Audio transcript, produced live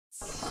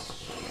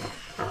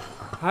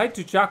hi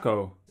to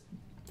Chaco.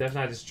 Death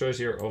Knight is choice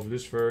here of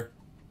Lucifer.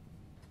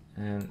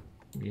 And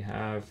we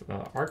have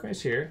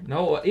Archmage here.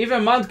 No,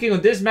 even Mountain King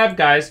on this map,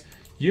 guys.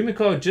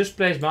 Yumiko just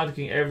plays Mountain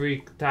King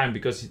every time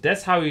because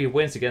that's how he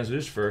wins against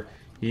Lucifer.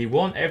 He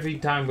won every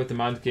time with the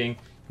Mountain King.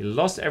 He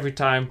lost every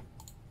time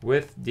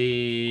with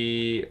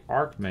the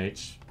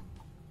Archmage.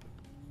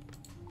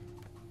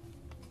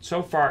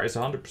 So far it's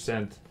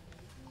 100%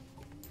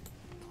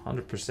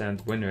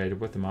 win rate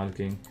with the Mountain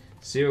King.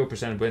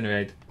 0% win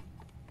rate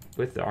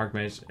with the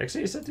Archmage.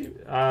 Actually, is that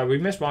the, we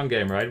missed one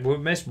game, right? We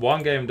missed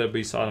one game that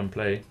we saw them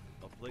play.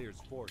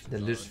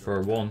 That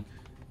Lucifer won.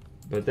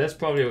 But that's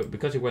probably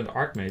because he went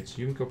Archmage.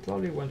 Yumiko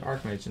probably went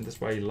Archmage and that's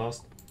why he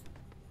lost.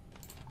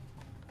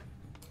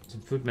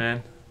 Some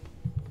footman.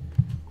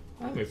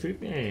 I'm a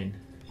footman.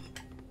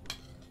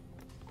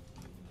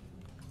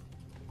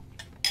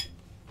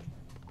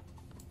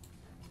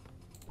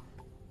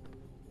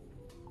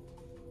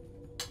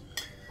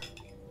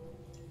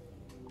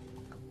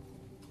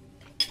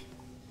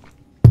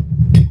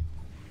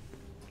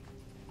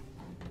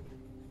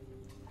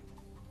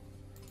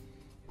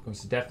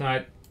 Comes the Death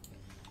Knight.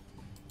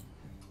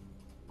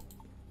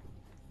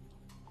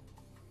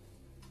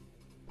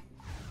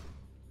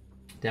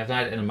 Death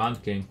Knight and a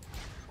Mountain King.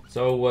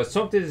 So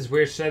Sok did this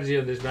weird strategy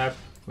on this map,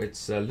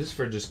 which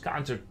Lucifer just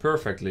countered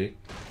perfectly.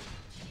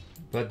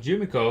 But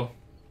Yumiko,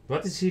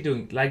 what is he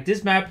doing? Like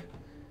this map,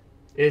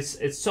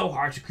 it's so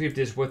hard to creep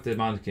this with the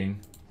Mountain King.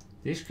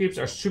 These creeps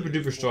are super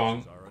duper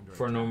strong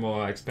for a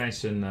normal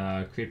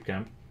expansion creep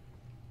camp.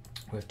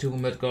 We have 2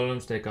 mud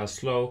golems, they cast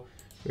slow.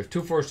 We have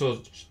 2 forestall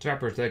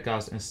trappers, they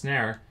cast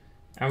ensnare.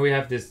 And we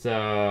have this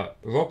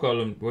rock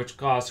golem which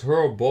casts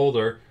hurl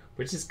boulder,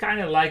 which is kind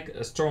of like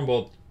a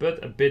stormbolt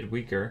but a bit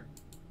weaker.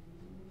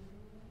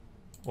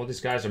 All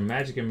these guys are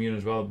magic immune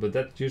as well, but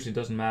that usually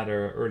doesn't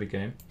matter early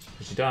game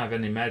because you don't have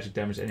any magic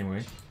damage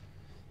anyway.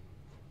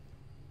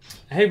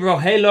 Hey bro,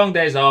 hey long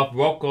days off,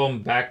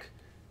 welcome back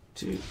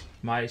to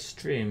my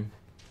stream.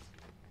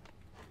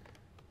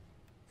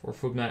 For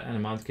Footman and a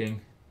Mountain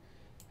King.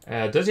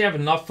 Does he have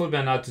enough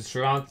Footman now to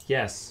surround?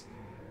 Yes.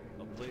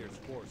 The player's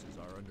forces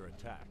are under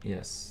attack.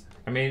 Yes.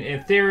 I mean,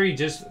 in theory,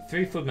 just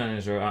 3 Footmen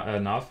is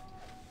enough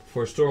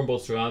for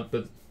Stormbolt surround.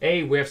 But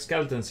A, we have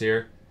skeletons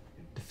here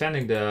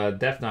defending the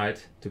Death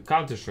Knight to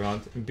counter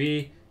surround. And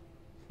B,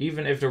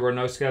 even if there were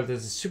no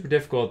skeletons, it's super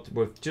difficult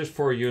with just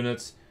 4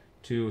 units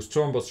to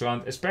Stormbolt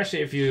surround. Especially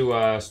if you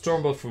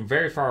Stormbolt from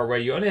very far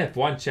away, you only have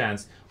 1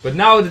 chance. But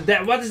now,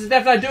 what is the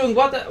Death Knight doing?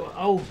 What?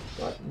 Oh,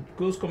 what?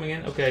 Ghouls coming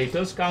in. Okay, he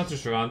does counter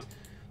surround.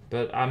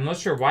 But I'm not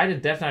sure why the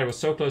Death Knight was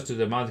so close to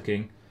the Mountain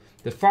King.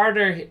 The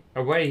farther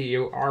away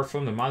you are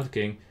from the Mountain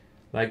King,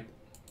 like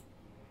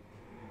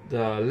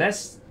the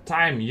less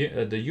time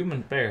the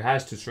human player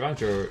has to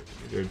surround your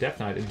Death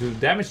Knight and do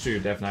damage to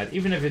your Death Knight.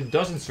 Even if it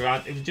doesn't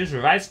surround, if you just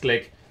right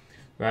click,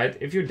 right?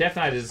 If your Death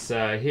Knight is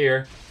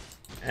here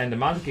and the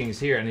Mountain King is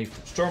here and he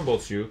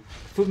stormbolts you,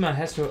 Footman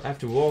has to have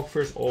to walk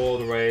first all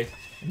the way,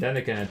 and then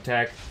they can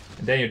attack,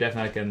 and then your Death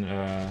Knight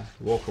can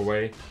walk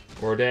away,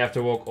 or they have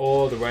to walk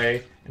all the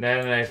way. And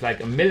then they have like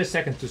a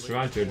millisecond to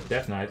surround your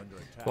Death Knight.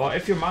 Well,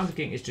 if your Mountain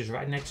King is just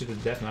right next to the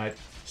Death Knight,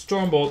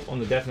 Stormbolt on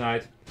the Death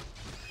Knight,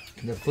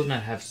 the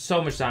Footmen have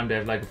so much time. They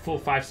have like a full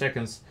 5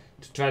 seconds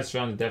to try to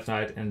surround the Death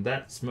Knight, and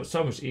that's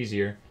so much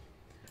easier.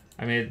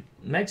 I mean, it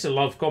makes a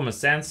lot of common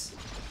sense,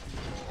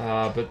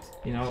 but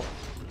you know,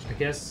 I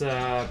guess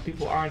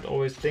people aren't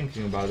always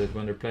thinking about it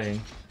when they're playing.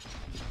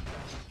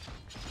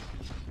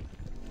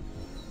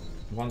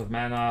 One of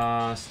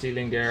mana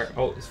stealing there.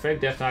 Oh, it's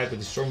fake Death Knight, but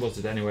the Stormbolts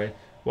it anyway.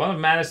 One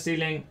of mana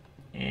stealing,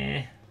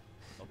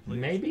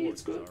 maybe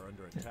it's good.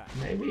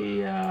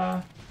 Maybe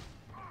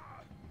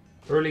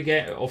early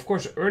game. Of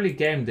course, early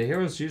game the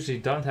heroes usually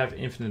don't have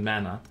infinite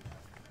mana.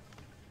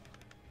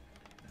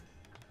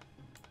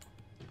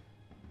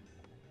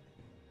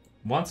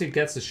 Once he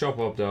gets the shop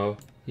up though,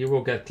 he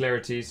will get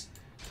clarities.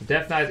 The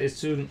Death Knight is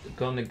soon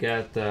gonna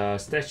get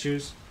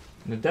statues,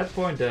 and at that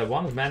point the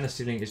one of mana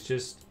stealing is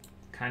just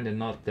kind of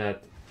not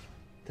that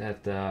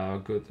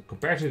good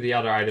compared to the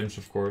other items,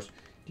 of course.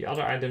 The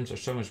other items are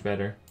so much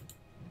better.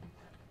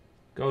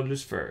 Go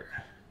Lucifer.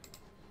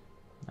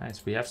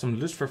 Nice. We have some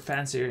Lucifer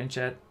fans here in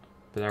chat.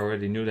 But I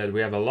already knew that.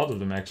 We have a lot of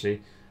them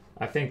actually.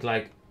 I think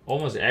like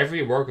almost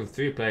every Warcraft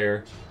 3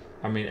 player,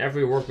 I mean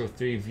every Warcraft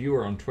 3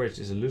 viewer on Twitch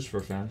is a Lucifer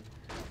fan.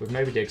 With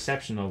maybe the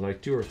exception of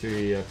like 2 or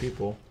 3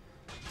 people.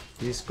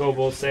 These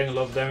kobolds saying a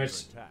lot of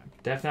damage.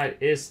 Death Knight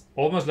is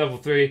almost level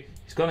 3.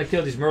 He's gonna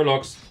kill these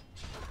Murlocs.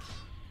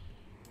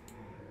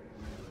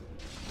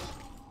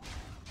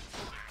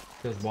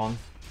 Kills 1.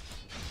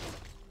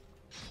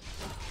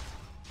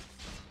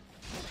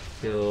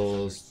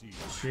 Kills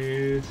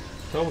 2.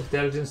 Tome of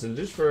Intelligence and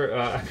Lucifer.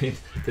 I mean,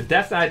 the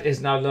Death Knight is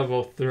now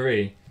level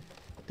 3.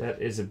 That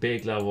is a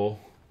big level.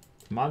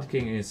 Mountain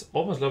King is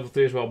almost level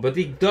 3 as well. But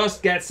he does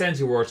get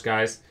Sentry Wards,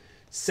 guys.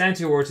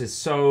 Sentry Wards is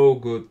so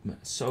good.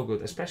 So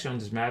good. Especially on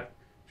this map.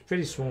 It's a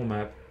pretty small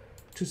map.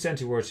 2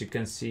 Sentry Wards, you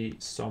can see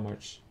so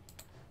much.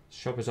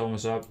 Shop is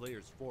almost up.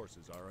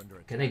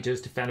 Can he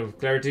just defend it with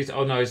clarities?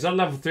 Oh no, he's not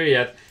level 3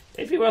 yet.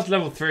 If he was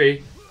level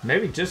 3,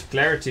 Maybe just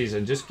clarities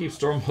and just keep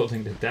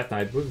Stormbolting the Death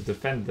Knight would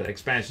defend the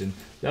expansion.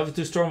 Level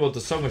 2 Stormbolt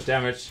does so much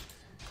damage.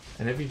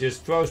 And if you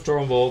just throw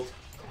Stormbolt,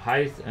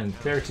 height and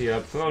clarity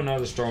up, throw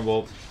another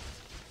Stormbolt,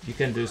 you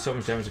can do so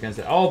much damage against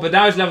it. Oh, but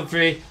now he's level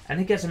 3 and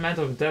he gets a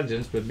Mantle of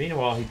Intelligence. But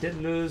meanwhile, he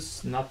did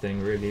lose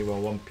nothing really. Well,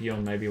 one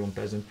peon, maybe one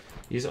peasant.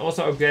 He's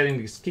also upgrading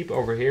the keep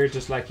over here,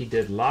 just like he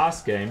did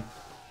last game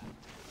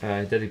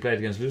that he played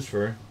against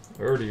Lucifer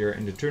earlier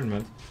in the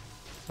tournament.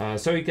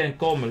 So he can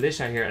call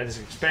Militia here at his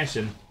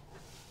expansion.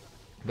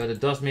 But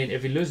it does mean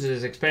if he loses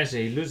his expansion,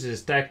 he loses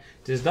his tech.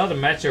 This is not a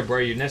matchup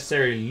where you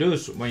necessarily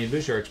lose when you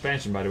lose your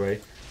expansion, by the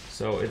way.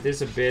 So it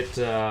is a bit...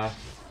 it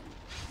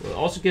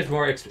also gives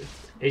more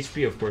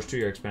HP, of course, to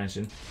your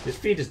expansion. This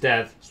feat is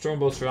dead.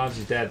 Stormbolt surrounds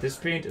is dead. This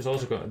fiend is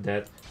also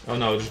dead. Oh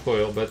no, there's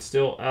coil, but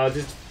still.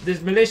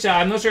 This Militia,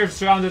 I'm not sure if it's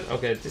surrounded.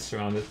 Okay, it is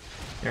surrounded.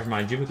 Never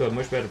mind. Yumiko is a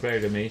much better player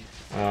than me.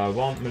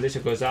 One Militia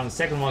goes down, the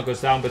second one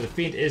goes down, but the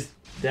fiend is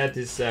dead.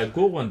 This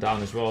Ghoul went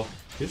down as well.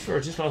 Lucifer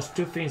just lost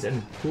 2 fiends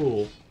and a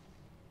Ghoul.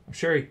 I'm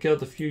sure he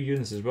killed a few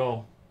units as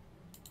well.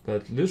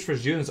 But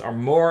Lucifer's units are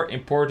more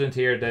important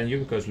here than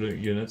Yumiko's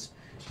units.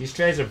 These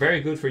trades are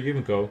very good for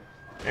Yumiko.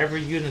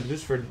 Every unit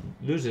Lucifer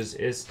loses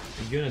is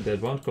a unit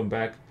that won't come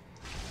back.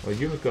 Well,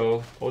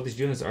 Yumiko, all these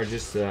units are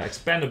just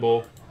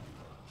expendable.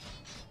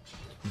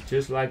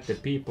 Just like the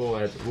people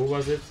at, who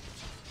was it?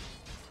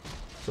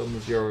 Some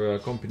of your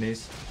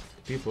companies.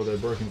 People that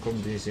work in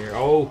companies here.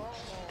 Oh,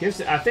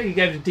 I think he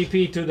gave the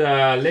TP to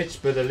the Lich,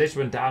 but the Lich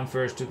went down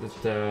first to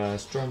the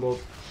Stormbolt.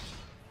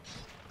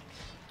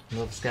 A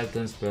lot of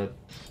skeletons, but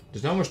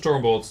there's no more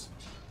Stormbolts.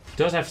 It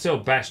does have still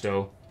Bash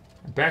though.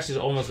 Bash is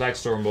almost like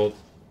Stormbolt.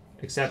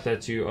 Except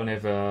that you only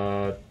have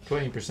a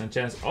 20%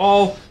 chance.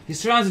 Oh, he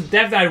surrounds the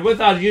Death Knight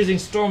without using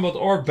Stormbolt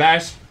or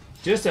Bash.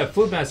 Just a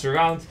Footman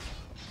surround.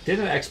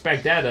 Didn't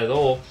expect that at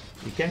all.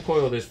 You can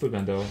coil this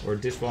Footman though. Or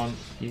this one.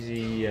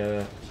 Easy.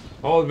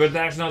 Oh, but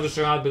there's another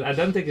surround. But I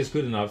don't think it's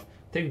good enough.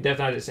 I think the Death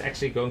Knight is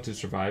actually going to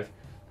survive.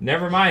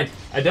 Never mind.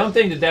 I don't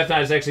think the Death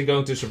Knight is actually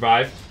going to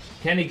survive.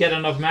 Can he get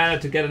enough mana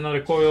to get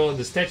another coil?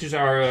 The statues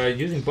are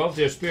using both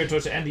their Spirit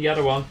Torch and the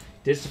other one.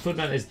 This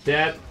Footman is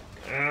dead.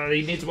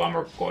 He needs one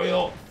more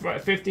coil.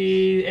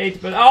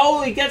 58. But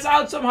oh, he gets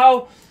out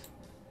somehow.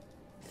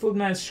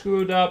 Footman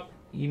screwed up.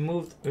 He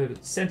moved a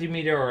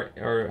centimeter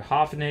or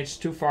half an inch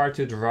too far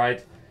to the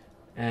right.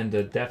 And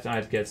the Death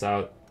Knight gets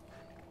out.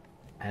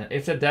 And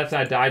if the Death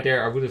Knight died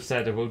there, I would have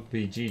said it would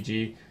be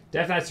GG.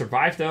 Death Knight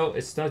survived though.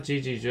 It's not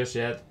GG just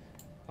yet.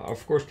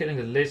 Of course, killing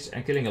the Lich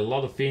and killing a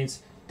lot of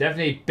fiends.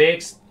 Definitely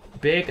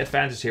big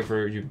advantage here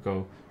for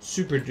Yumiko.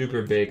 Super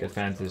duper big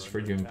advantage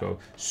for Yumiko.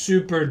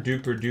 Super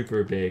duper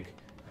duper big.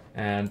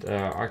 And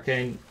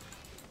Arcane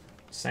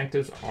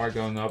Sanctums are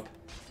going up.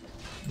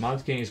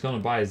 Mountain King is going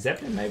to buy a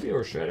Zeppelin maybe,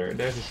 or Shredder.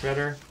 There's a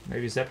Shredder.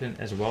 Maybe Zeppelin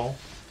as well.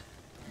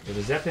 But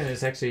the Zeppelin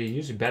is actually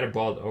usually better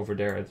bought over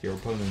there at your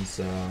opponent's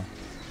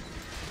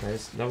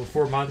place. Level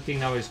 4 Mountain King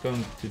now is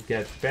going to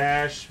get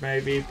Bash,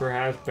 maybe,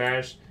 perhaps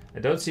Bash. I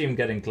don't see him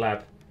getting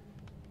Clap.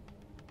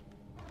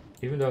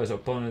 Even though his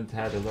opponent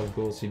had a lot of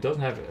ghouls, he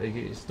doesn't have.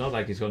 It's not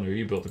like he's going to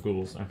rebuild the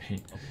ghouls. I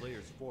mean,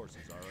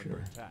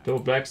 sure. Double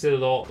black still a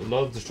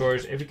lot of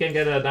destroyers. If you can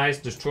get a nice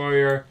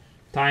destroyer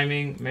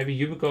timing, maybe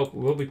Yumiko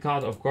will be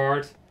caught off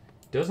guard.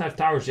 Doesn't have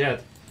towers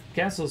yet.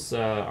 Cancels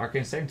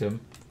Arcane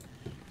Sanctum.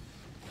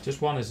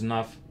 Just one is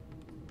enough.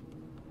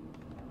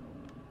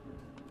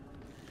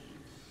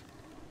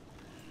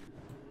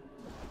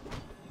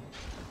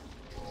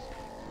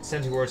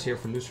 Sentry wards here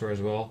for Lucifer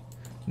as well.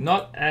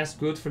 Not as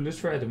good for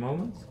Lucifer at the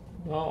moment.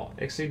 Well,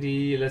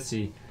 actually, let's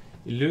see.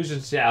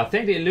 Illusions, yeah, I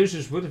think the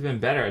illusions would have been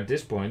better at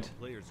this point.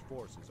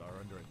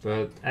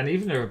 And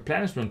even a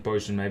replenishment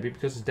potion maybe,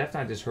 because the Death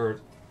Knight is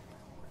hurt.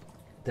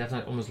 Death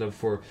Knight almost level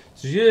 4.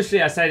 So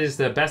usually I say this is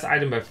the best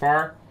item by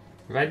far.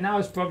 Right now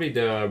it's probably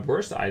the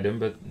worst item,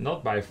 but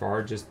not by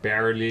far, just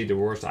barely the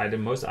worst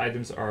item. Most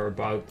items are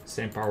about the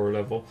same power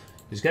level.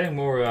 He's getting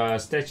more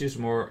statues,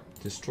 more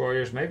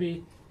destroyers.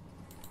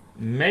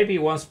 Maybe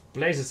once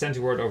place a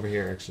sentry ward over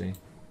here actually.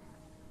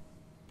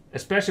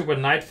 Especially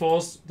when night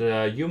falls,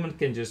 the human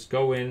can just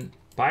go in,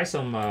 buy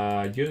some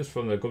units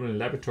from the Goblin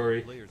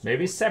Laboratory,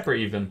 maybe Sepper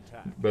even,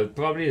 but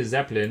probably a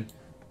Zeppelin,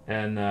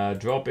 and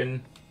drop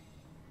in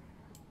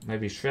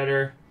maybe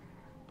Shredder.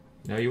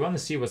 Now you want to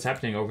see what's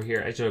happening over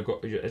here at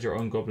your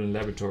own Goblin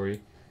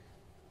Laboratory,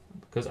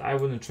 because I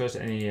wouldn't trust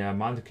any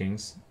Mountain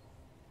Kings.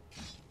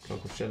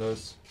 Cloak of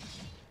Shadows.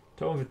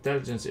 Tome of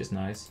Intelligence is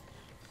nice.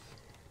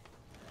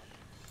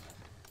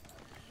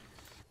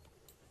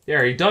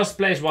 There, he does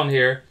place one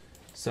here.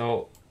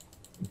 So,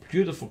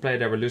 beautiful play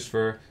there by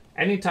Lucifer.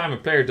 Anytime a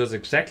player does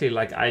exactly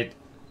like I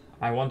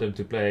want them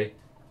to play,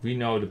 we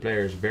know the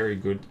player is very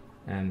good.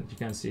 And you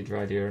can see it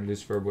right here,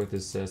 Lucifer with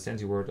his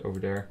sentry ward over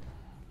there.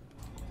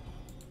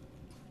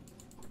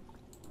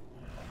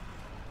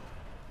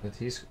 But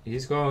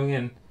he's going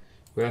in.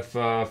 We have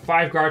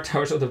 5 guard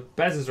towers of the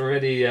peasants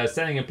already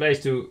standing in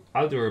place to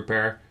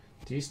auto-repair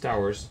these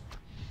towers.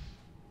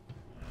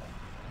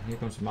 And here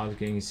comes the Mountain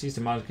King. He sees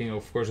the Mountain King,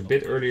 of course, a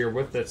bit earlier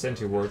with that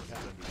sentry ward.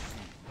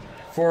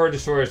 4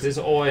 destroyers, this is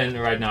all in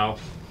right now.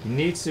 He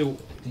needs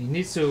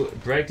to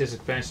break this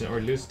expansion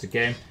or lose the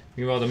game.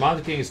 Meanwhile, the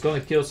Mountain King is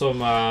gonna kill some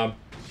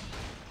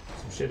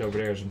shit over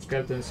there, some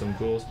skeletons, some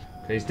ghouls.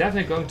 Okay, he's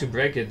definitely going to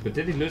break it, but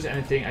did he lose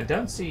anything? I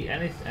don't see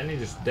any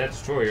dead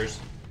destroyers.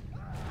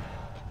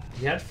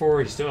 He had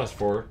 4, he still has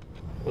 4.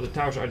 All the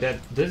towers are dead.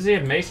 Does he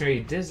have masonry?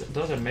 He does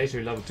have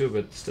masonry level 2,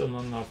 but still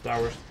not enough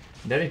towers.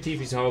 And then he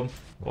TV's home.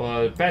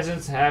 The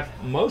peasants have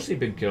mostly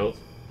been killed.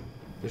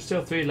 There's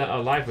still 3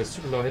 alive with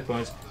super low hit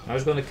points. I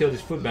was gonna kill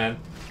this footman.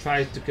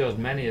 Try to kill as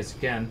many as he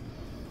can.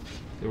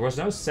 There was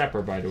no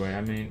sapper, by the way.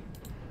 I mean,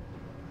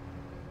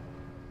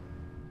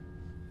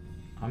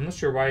 I'm not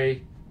sure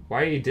why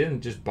he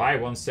didn't just buy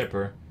 1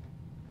 sapper,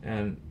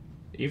 and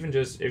even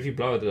just if you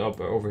blow it up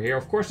over here.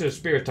 Of course, there's a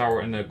spirit tower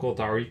and a cold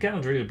tower. You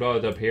cannot really blow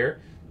it up here.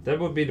 That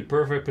would be the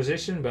perfect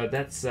position, but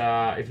that's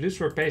if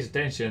Lucifer pays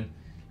attention,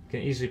 you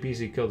can easily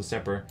peasy kill the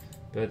sapper.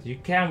 But you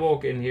can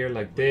walk in here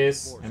like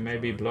this and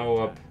maybe blow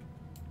up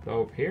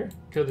here.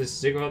 Kill this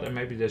ziggurat and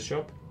maybe the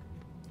shop.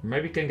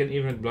 Maybe you can get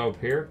even blow up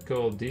here.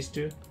 Kill these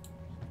 2.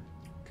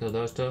 Kill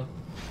those 2.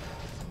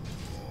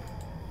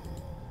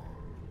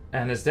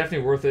 And it's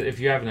definitely worth it if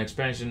you have an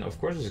expansion. Of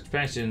course, this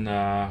expansion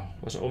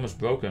was almost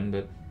broken,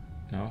 but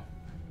no.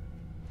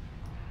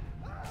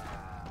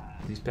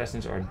 These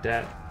peasants are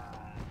dead.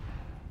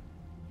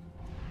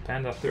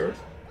 Panda 3rd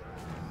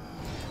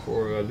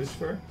for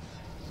Lucifer.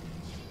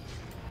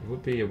 It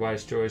would be a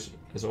wise choice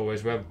as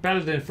always. We have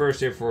Paladin 1st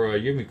here for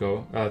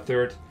Yumiko.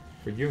 3rd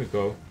for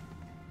Yumiko.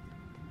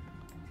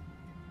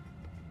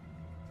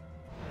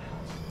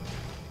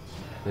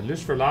 But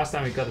Lucifer last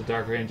time he got a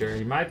Dark Ranger.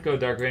 He might go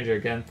Dark Ranger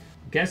again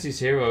against these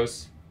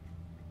heroes.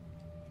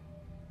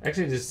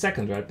 Actually, this is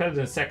 2nd, right?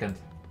 Paladin 2nd.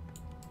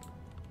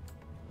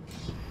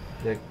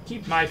 The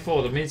keep might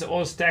fall. That means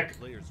all stack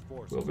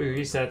will be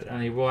reset,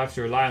 and he will have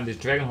to rely on these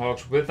Dragon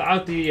Hawks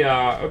without the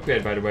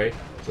upgrade, by the way.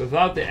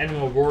 Without the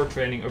Animal War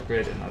training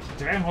upgrade. And the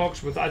Dragon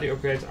Hawks without the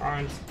upgrades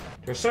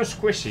they're so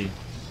squishy.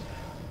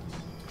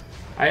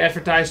 I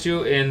advertised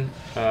you in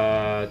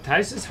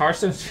Thijs'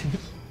 Hearthstone stream.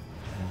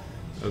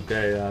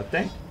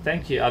 Okay,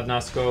 thank you,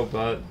 Adnasco,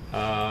 but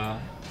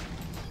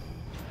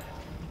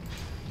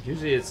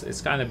usually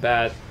it's kind of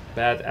bad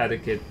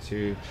etiquette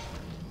to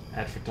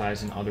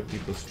advertise in other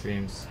people's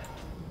streams.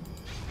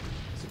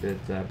 It's a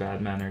bit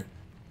bad mannered.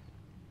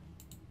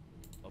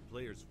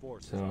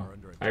 So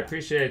I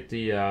appreciate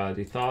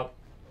the thought,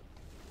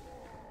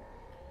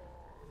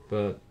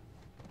 but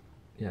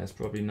yeah, it's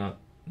probably not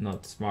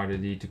smart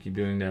indeed to keep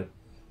doing that.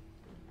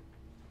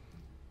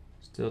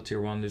 Still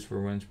tier 1 Lucifer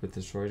wins with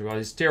destroyers. Well,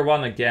 he's tier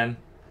 1 again.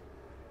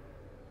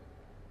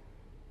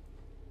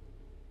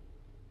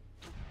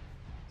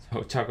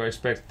 So Chaco, I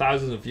expect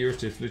thousands of viewers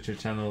to his future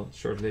channel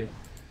shortly.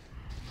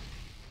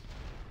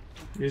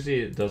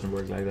 Usually it doesn't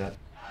work like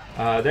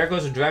that. There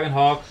goes a Dragon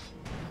Hawk.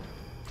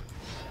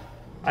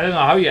 I don't know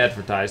how you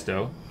advertise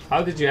though.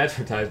 How did you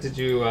advertise? Did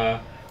you I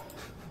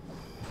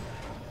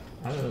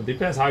don't know,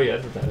 depends how you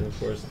advertise, of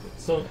course.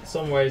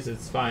 Some ways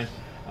it's fine.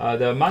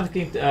 The Mountain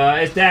King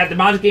is dead. The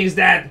Mountain King is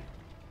dead.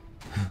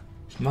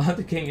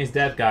 Mountain King is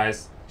dead,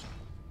 guys.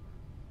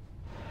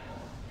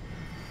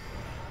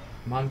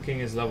 Mountain King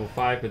is level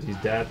 5, but he's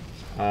dead.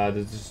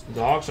 The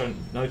Hawks are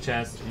no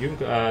chance.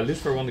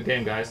 Lucifer won the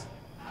game, guys.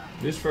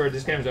 Lucifer,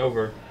 this game is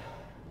over.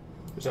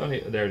 There's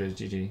only there it is.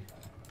 GG.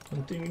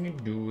 Continue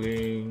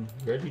doing.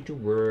 Ready to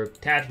work.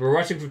 Tat, we're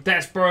watching from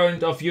Tat's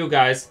point of view,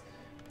 guys.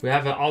 We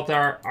have an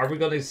altar. Are we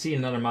gonna see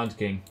another Mountain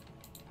King?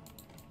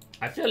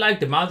 I feel like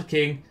the Mountain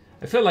King.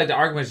 I feel like the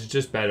argument is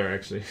just better,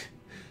 actually.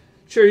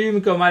 Sure,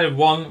 Yumiko might have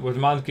won with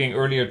Mountain King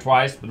earlier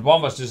twice, but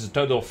one was just a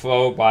total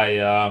throw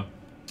by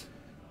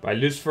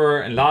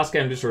Lucifer. And last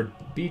game, Lucifer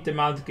beat the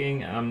Mountain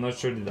King, and I'm not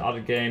sure that the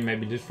other game,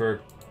 maybe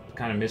Lucifer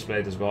kind of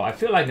misplayed as well. I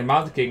feel like the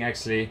Mountain King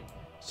actually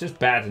is just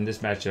bad in this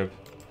matchup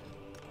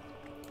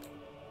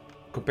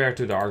compared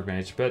to the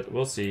Archmage, but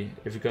we'll see.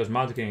 If he goes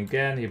Mountain King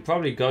again, he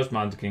probably goes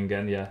Mountain King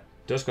again. Yeah,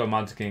 does go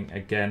Mountain King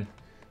again.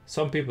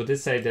 Some people did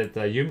say that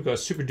Yumiko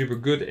is super duper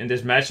good in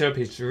this matchup.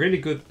 He's really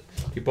good.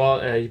 He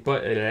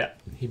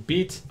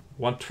beat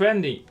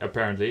 120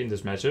 apparently in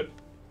this matchup.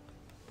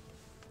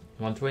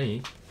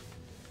 120.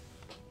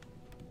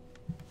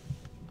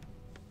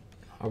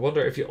 I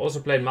wonder if he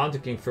also played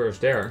Mountain King first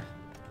there.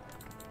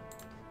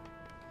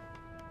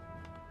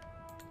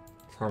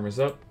 Farmers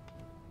up.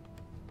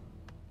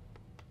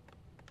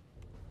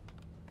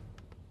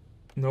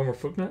 No more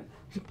footman.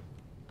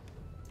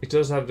 He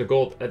does have the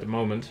gold at the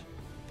moment.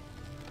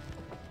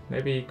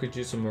 Maybe he could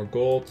use some more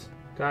gold.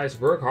 Guys,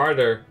 work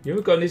harder.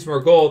 Yumiko needs more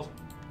gold.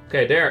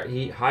 Okay, there.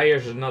 He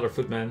hires another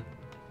footman.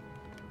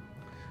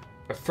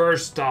 A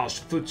first class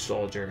foot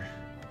soldier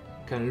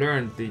can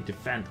learn the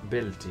defend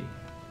ability.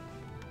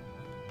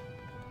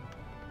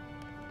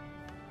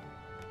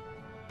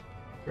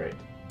 Great.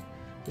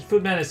 This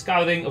footman is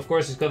scouting. Of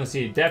course, he's gonna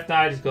see Death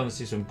Knight. He's gonna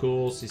see some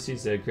ghouls. He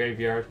sees the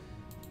graveyard.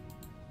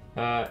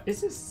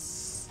 Is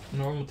this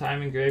normal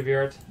timing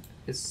graveyard?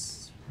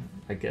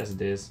 I guess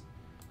it is.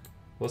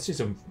 We'll see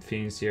some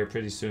fiends here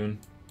pretty soon.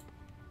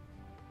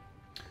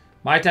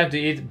 My time to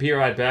eat. Be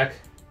right back.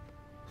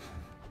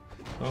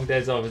 Long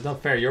days off. It's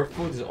not fair. Your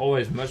food is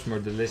always much more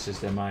delicious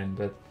than mine,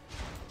 but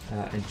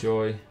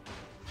enjoy.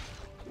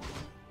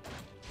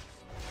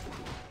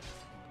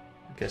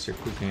 I guess you're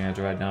cooking it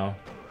right now.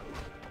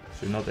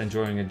 So you're not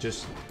enjoying it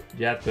just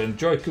yet, but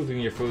enjoy cooking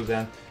your food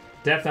then.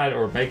 Death Knight,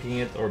 or making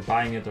it, or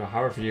buying it, or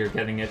however you're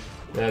getting it.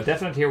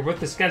 Death Knight here with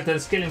the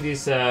skeletons, killing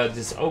these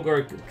this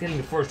ogre, killing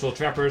the forestall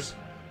trappers.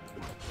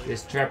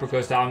 This trapper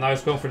goes down. Now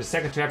he's going for the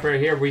second trapper.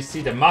 Here we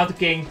see the Mountain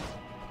King.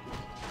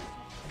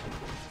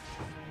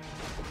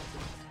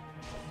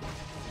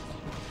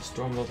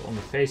 Stormbolt on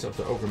the face of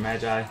the ogre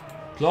magi.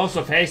 Gloves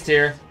of haste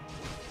here.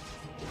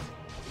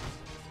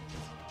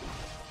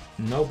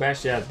 No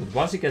bash yet, but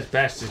once he gets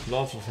bashed, his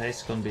gloves of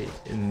haste is gonna be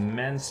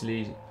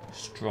immensely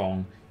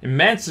strong.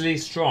 Immensely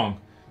strong.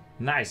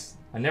 Nice.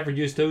 I never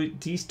used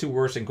these two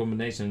words in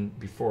combination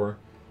before.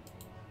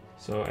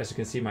 So as you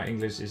can see, my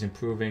English is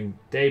improving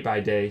day by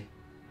day.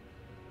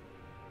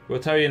 We'll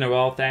tell you in a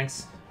while,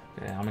 thanks.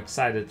 Okay, I'm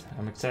excited.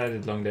 I'm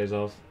excited, long days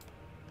off.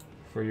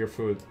 For your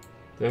food.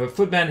 The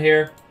foodman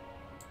here.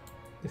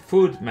 The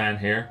foodman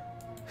here.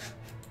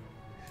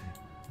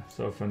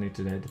 So funny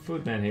today. The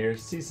foodman here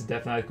sees the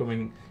Death Knight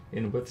coming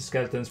in with the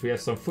skeletons. We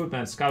have some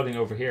foodmen scouting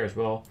over here as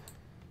well.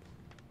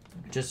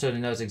 Just so he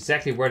knows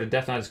exactly where the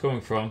Death Knight is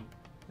coming from.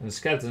 And the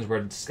skeletons,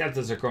 where the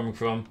skeletons are coming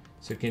from.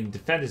 So he can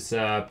defend his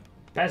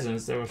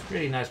peasants. That was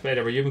pretty nice play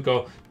there by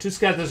Yumiko. Two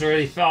skeletons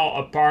already fell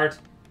apart.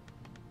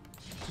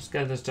 Two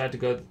skeletons tried to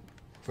go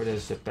for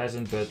this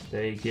peasant, but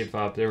they give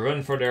up. They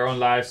run for their own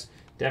lives.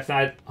 Death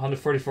Knight,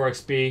 144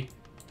 XP.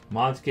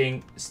 Mountain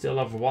King, still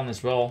level 1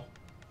 as well.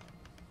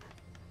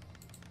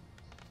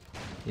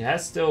 He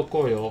has still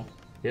coil.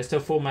 He has still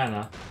full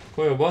mana.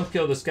 Coil won't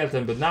kill the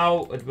skeleton, but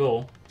now it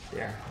will.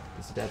 There,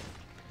 it's that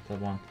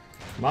one.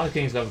 Mountain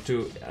King is level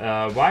 2.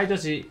 Why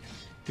does he...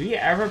 Do you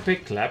ever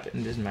pick Clap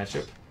in this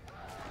matchup?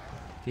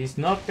 He's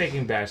not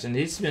picking bash, and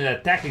he's been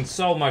attacking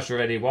so much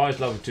already while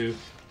he's level 2.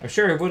 I'm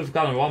sure he would have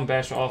gotten one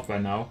bash off by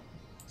now.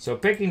 So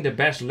picking the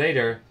bash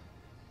later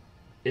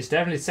is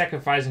definitely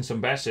sacrificing some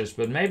bashes,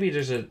 but maybe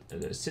there's a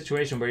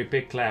situation where you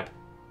pick Clap.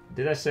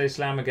 Did I say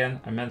slam again?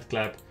 I meant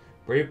Clap.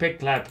 Where you pick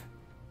Clap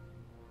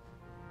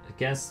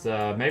against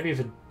maybe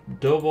if a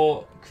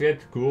double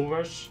crit ghoul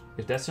rush,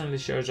 if that suddenly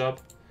shows up,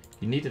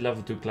 you need a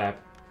level 2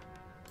 Clap.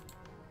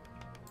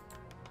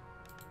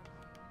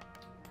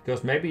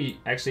 Because maybe,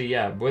 actually,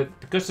 yeah,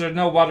 because there's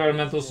no water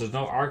elementals, there's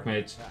no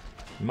archmage.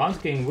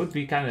 Mountain King would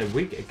be kind of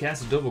weak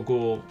against a double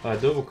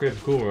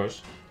crit ghoul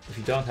rush if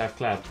you don't have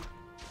Clap.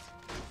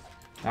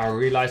 Now he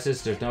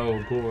realizes there's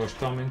no ghoul rush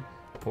coming.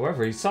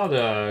 However, he saw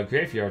the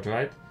graveyard,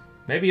 right?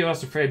 Maybe he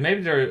was afraid.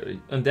 Maybe there are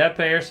undead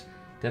players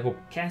that will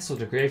cancel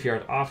the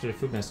graveyard after the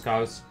footman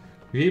scouts,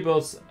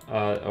 rebuilds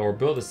or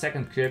build a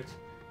second crypt,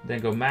 then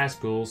go mass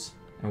ghouls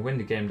and win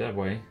the game that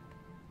way.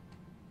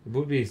 It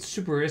would be a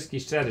super risky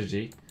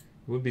strategy.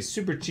 It would be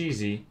super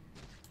cheesy,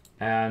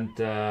 and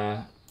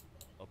but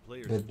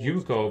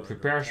Yumiko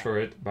prepares for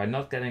it by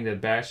not getting that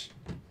bash.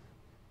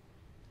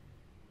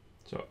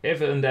 So if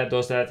Undead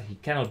does that, he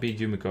cannot beat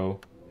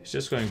Yumiko. He's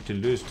just going to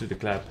lose to the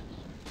Clap.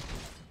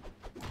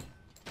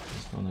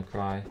 He's gonna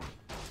cry.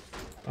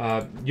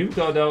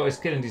 Yumiko though is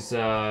killing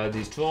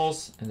these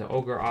trolls and the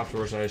ogre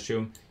afterwards, I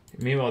assume.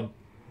 Meanwhile,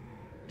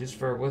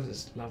 Lucifer with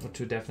his level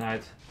 2 Death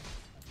Knight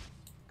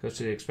goes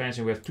to the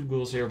expansion. We have two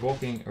ghouls here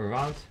walking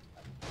around.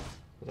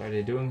 What are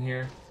they doing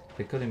here?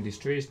 They're cutting these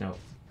trees? No.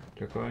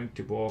 They're going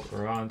to walk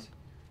around.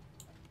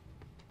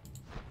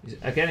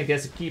 Again, he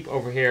gets a keep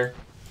over here.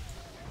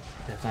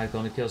 Death Knight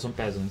gonna kill some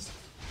peasants.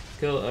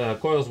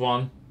 Coils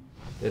 1.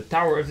 The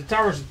tower, if the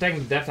tower is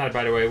attacking the Death Knight,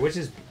 by the way, which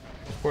is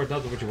of course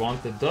not what you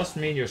want, that does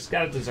mean your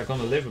skeletons are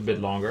gonna live a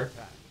bit longer.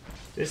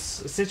 This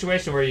is a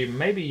situation where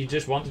maybe you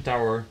just want the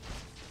tower.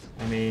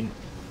 I mean,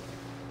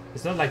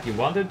 it's not like you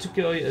wanted to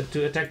kill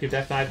to attack your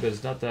Death Knight, but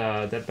it's not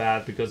that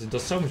bad because it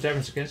does so much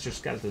damage against your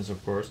skeletons,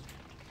 of course.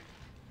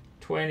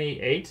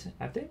 28,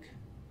 I think.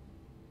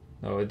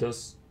 No, it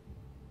does.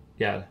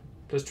 Yeah,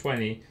 plus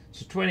 20.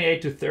 So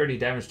 28 to 30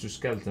 damage to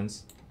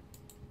skeletons.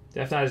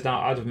 Death Knight is now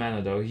out of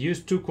mana though. He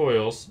used 2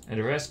 coils, and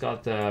the rest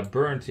got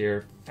burned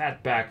here,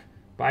 fat back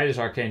by this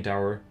arcane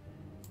tower.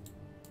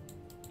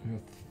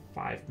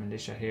 5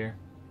 militia here,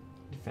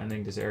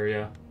 defending this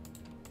area.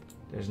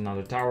 There's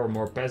another tower,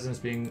 more peasants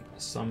being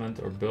summoned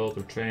or built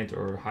or trained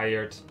or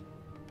hired.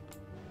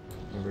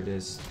 Whatever it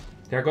is.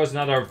 There goes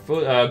another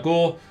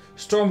ghoul.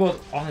 Stormbolt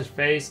on his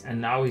face,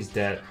 and now he's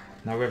dead.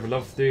 Now we have a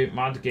level 3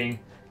 Mountain King,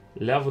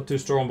 level 2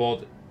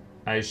 Stormbolt,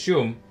 I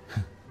assume.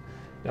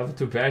 Level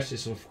 2 Bash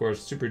is of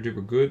course super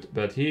duper good,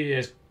 but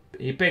he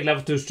picked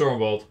level 2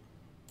 Stormbolt.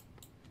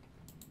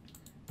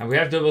 And we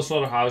have double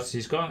Slaughterhouse.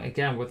 He's going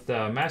again with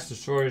Mass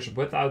Destroyers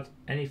without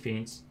any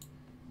Fiends.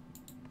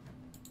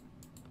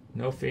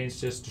 No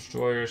Fiends, just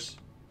Destroyers.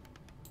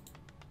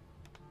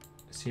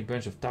 I see a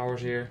bunch of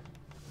towers here.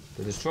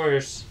 The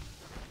Destroyers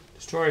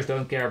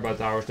don't care about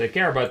towers. They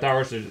care about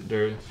towers,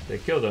 they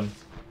kill them.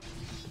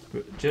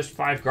 Just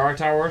 5 guard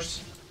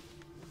towers.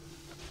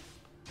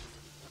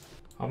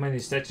 How many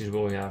statues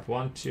will we have?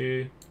 1,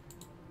 2,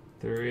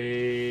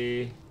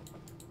 3,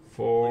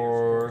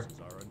 4,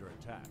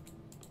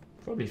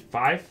 Probably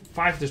 5.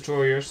 5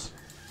 destroyers.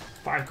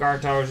 5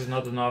 guard towers is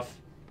not enough.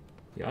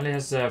 He only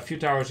has a few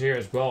towers here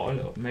as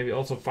well. Maybe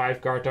also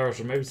 5 guard towers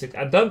or maybe 6.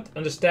 I don't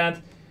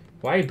understand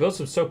why he builds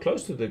them so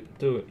close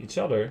to each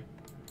other.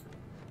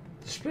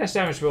 The splash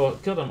damage will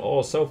kill them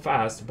all so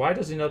fast. Why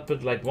does he not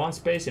put like one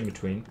space in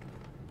between?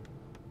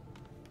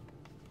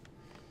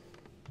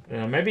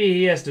 Maybe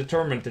he has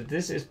determined that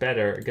this is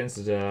better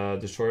against the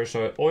destroyer,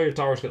 so all your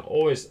towers can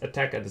always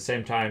attack at the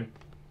same time.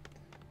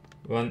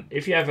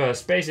 If you have a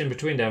space in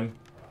between them,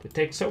 they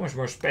take so much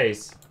more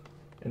space.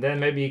 And then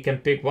maybe you can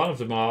pick one of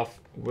them off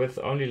with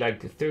only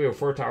like 3 or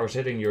 4 towers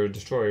hitting your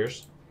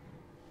destroyers.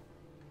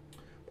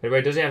 By the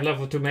way, does he have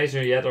level 2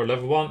 masonry yet or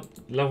level 1?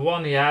 Level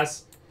 1 he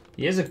has.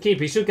 He has a keep,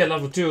 he should get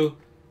level 2.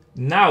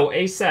 Now,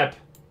 ASAP.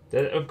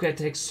 That upgrade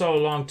takes so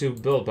long to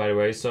build, by the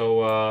way,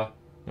 so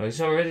no, he's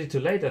already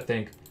too late, I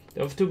think.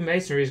 Level 2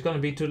 masonry is gonna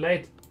be too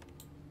late.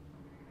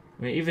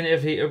 I mean, even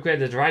if he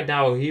upgraded right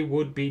now, he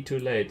would be too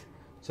late.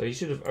 So he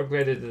should have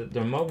upgraded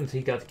the moment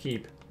he got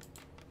keep.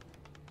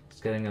 He's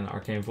getting an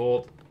arcane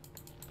vault.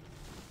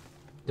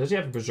 Does he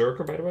have a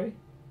berserker, by the way?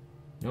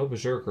 No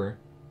berserker.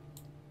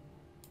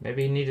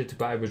 Maybe he needed to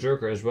buy a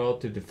berserker as well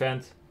to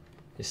defend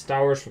his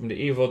towers from the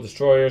evil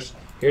destroyers.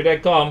 Here they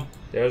come.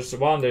 There's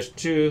 1, there's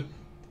 2,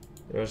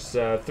 there's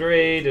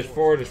 3, there's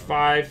 4, there's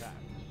 5.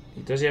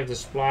 Does he have the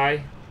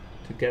supply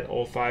to get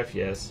all 5?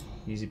 Yes.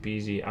 Easy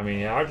peasy. I mean,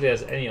 he hardly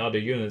has any other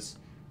units.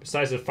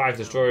 Besides the 5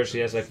 destroyers, he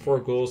has like 4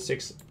 ghouls,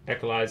 6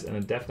 acolytes, and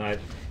a death knight.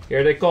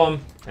 Here they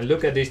come, and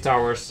look at these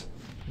towers.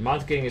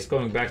 Mountain King is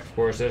coming back, of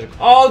course.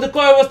 Oh, the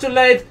coil was too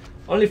late!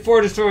 Only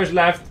 4 destroyers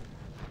left.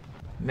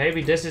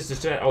 Maybe this is the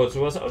strat. Oh, it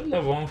was only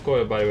level 1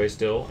 coil, by the way,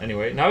 still.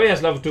 Anyway, now he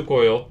has level 2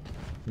 coil.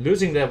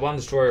 Losing that 1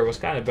 destroyer was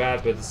kind of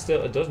bad, but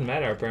it doesn't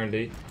matter,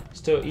 apparently.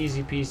 Still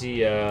easy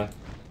peasy,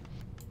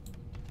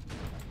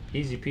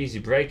 easy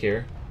peasy break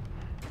here.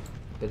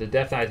 But the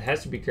Death Knight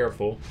has to be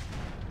careful.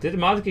 Did the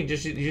Mountain King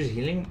just use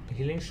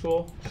healing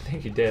scroll? I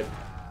think he did.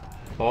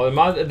 Oh,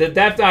 the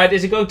Death Knight,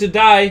 is he going to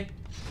die?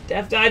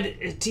 Death Knight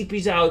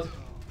TP's out.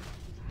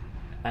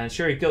 And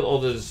sure, he killed all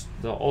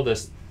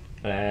this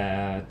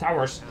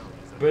towers,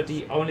 but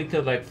he only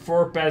killed like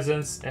 4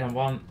 peasants and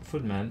 1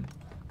 footman.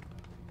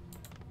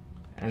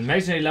 And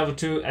Masonry level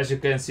 2, as you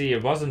can see,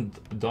 it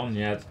wasn't done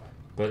yet,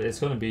 but it's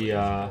gonna be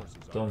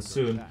done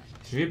soon.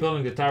 He's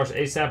rebuilding the towers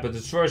ASAP, but the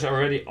destroyers are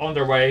already on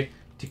their way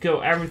to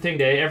kill everything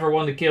they ever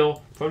want to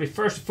kill. Probably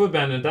first the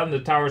footman and then the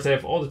towers. They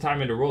have all the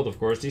time in the world, of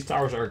course. These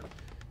towers they're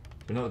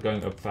not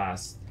going up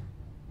fast.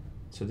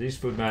 So these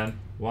footmen,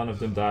 1 of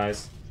them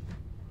dies.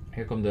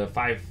 Here come the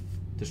 5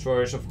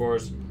 destroyers, of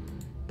course.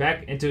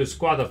 Back into a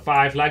squad of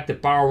 5, like the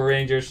Power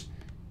Rangers.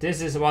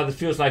 This is what it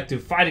feels like to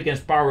fight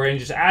against Power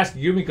Rangers. Ask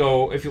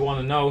Yumiko if you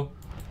want to know,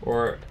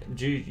 or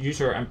use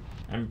your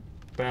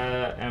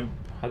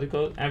how do you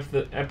call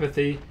it?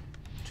 Empathy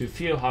to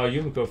feel how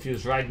Yumiko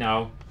feels right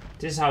now.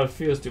 This is how it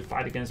feels to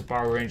fight against the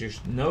Power Rangers.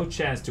 No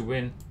chance to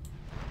win.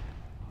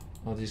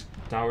 All these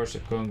towers are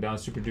going down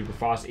super duper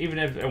fast. Even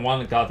if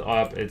one got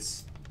up,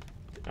 it's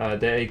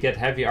they get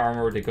heavy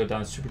armor. They go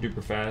down super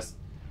duper fast.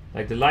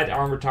 Like the light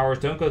armor towers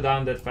don't go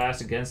down that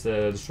fast against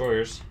the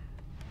destroyers.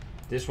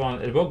 This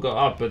one, it will go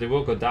up, but it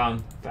will go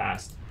down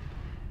fast.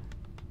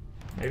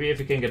 Maybe if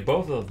we can get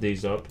both of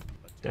these up.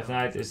 Death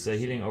Knight is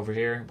healing over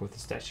here with the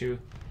statue.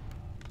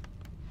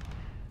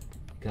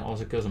 Can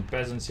also kill some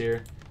peasants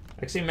here.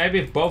 Actually, maybe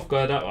if both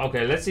got up.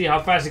 Okay, let's see how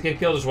fast he can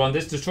kill this one.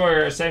 This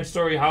destroyer, same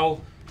story. How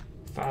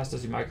fast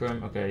does he micro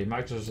him? Okay, he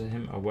micros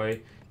him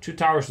away. 2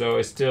 towers though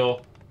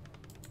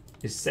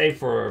is safe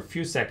for a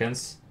few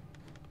seconds.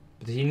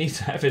 But he needs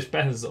to have his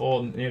peasants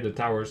all near the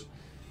towers.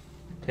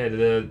 Okay,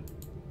 the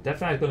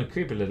Death Knight is going to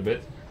creep a little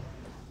bit.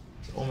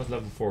 It's almost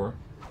level 4.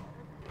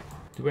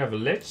 Do we have a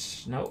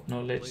Lich? No,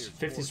 no Lich.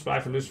 50 supply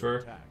for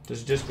Lucifer.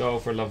 Does he just go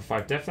for level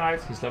 5 Death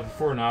Knight? He's level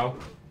 4 now.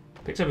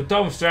 Picks up a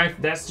Tome of Strength.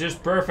 That's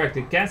just perfect.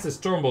 He cancels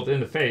Stormbolt in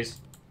the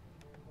face.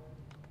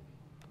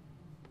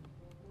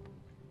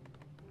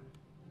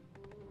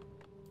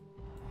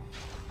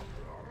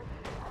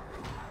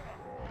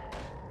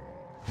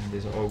 And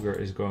this Ogre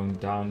is going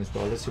down as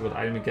well. Let's see what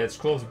item he gets.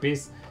 Scroll of the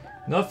Beast.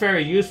 Not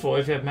very useful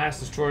if you have mass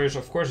destroyers.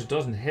 Of course, it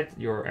doesn't hit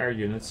your air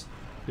units.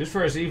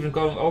 Lucifer is even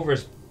going over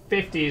his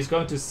 50. He's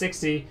going to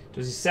 60.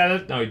 Does he sell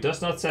it? No, he does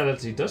not sell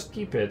it. He does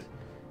keep it.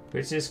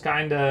 Which is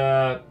kind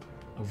of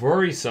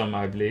worrisome,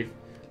 I believe.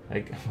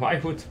 Like, why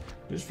would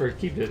Lucifer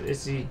keep it?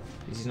 Is he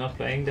not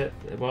playing that?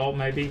 Well,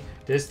 maybe.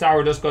 This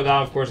tower does go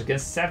down, of course,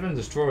 against 7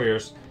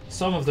 destroyers.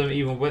 Some of them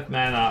even with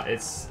mana.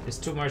 It's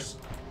too much.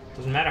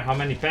 Doesn't matter how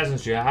many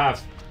peasants you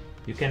have.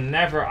 You can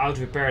never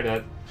out-repair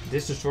that.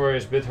 This destroyer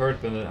is a bit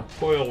hurt, but the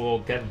coil will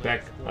get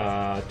back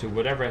to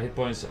whatever hit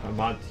points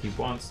amount he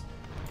wants.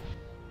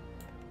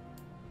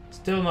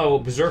 Still no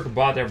Berserker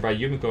bought there by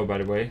Yumiko, by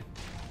the way.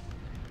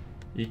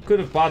 He could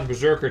have bought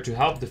Berserker to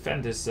help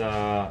defend this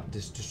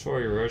this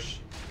destroyer rush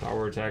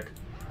power attack.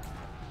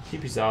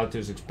 Keep his out to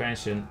his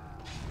expansion.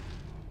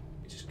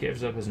 He just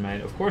gives up his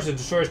main. Of course, the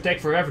destroyers take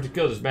forever to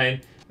kill this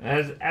main.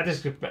 And at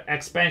his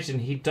expansion,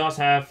 he does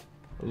have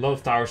a lot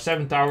of towers,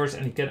 7 towers,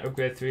 and he can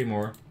upgrade 3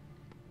 more.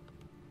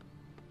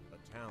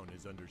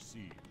 is under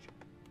siege.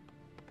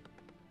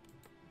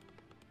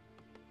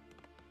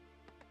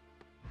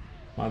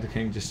 Mountain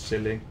King just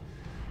chilling.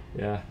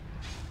 Yeah.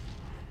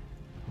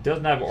 He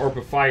doesn't have Orb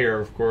of Fire,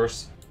 of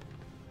course.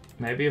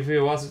 Maybe if he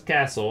was at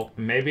Castle.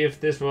 Maybe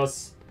if this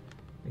was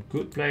a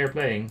good player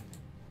playing.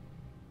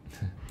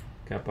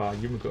 Kappa,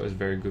 Yumiko is a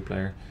very good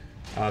player.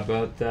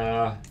 But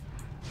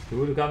he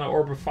would have gotten an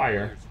Orb of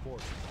Fire.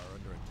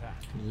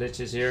 Lich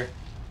is here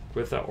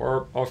with the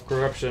Orb of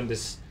Corruption.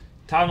 This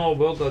Town Hall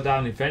will go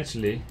down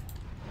eventually.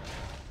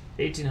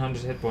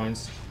 1800 hit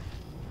points.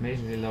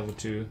 Amazingly level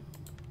 2.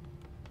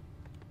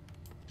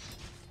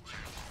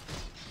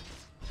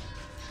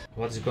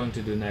 What is he going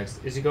to do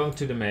next? Is he going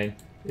to the main?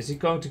 Is he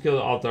going to kill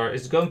the altar?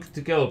 Is he going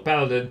to kill a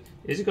paladin?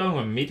 Is he going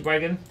with a meat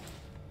wagon?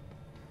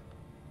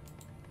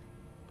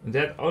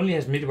 That only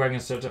has meat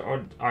wagons, so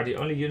are the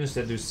only units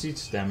that do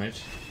siege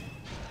damage.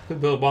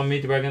 Could build one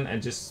meat wagon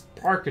and just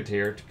park it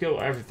here to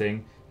kill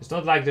everything. It's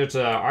not like there's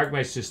an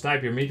archmage to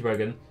snipe your meat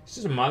wagon. It's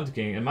just a mountain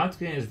king. A mountain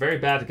king is very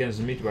bad against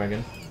a meat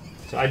wagon.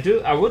 So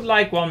I would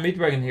like one meat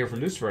wagon here for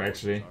Lucifer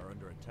actually.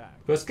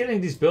 Because killing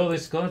these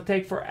buildings is gonna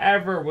take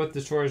forever with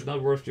destroyers,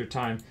 not worth your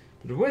time.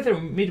 But with a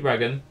meat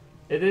wagon,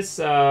 it is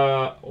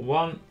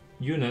 1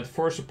 unit,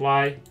 4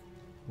 supply,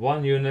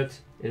 1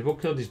 unit. It will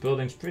kill these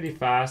buildings pretty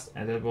fast,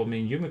 and that will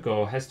mean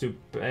Yumiko has to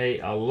pay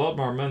a lot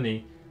more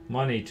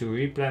money to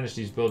replenish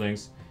these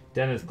buildings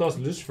than it costs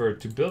Lucifer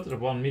to build it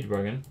 1 meat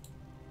wagon.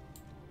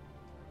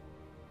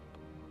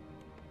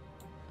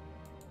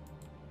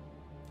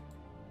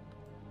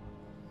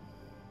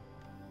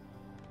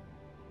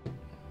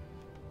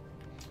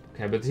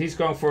 Okay, but he's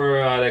going for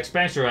the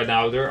expansion right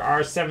now. There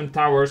are 7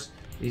 towers.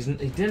 He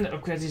didn't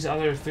upgrade these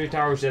other 3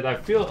 towers that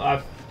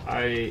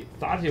I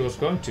thought he was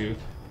going to.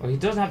 Oh, he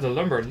doesn't have the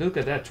lumber. Look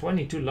at that,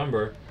 22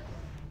 lumber.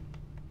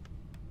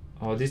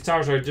 Oh, these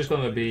towers are just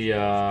going to be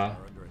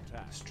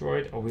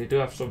destroyed. Oh, we do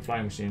have some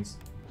flying machines.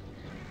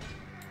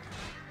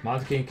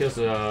 Mountain King kills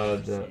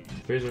the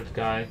wizard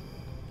guy.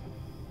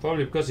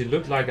 Probably because he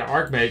looked like an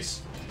archmage.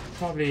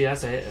 Probably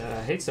hates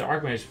the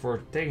archmage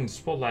for taking the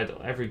spotlight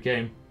every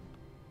game.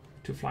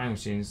 2 flying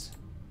machines.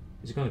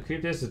 Is he going to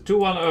keep this? The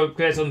 2-1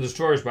 upgrades on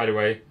destroyers, by the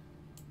way.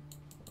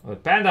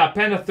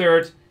 Panda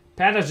third.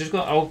 Panda's just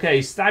going. Okay,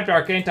 he sniped the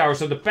arcane tower,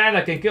 so the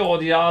Panda can kill all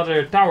the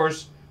other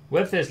towers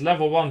with his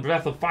level 1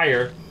 Breath of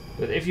Fire.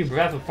 But if you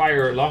Breath of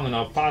Fire long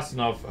enough, fast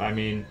enough, I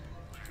mean,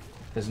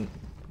 there's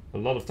a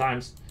lot of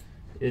times,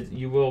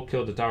 you will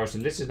kill the towers. So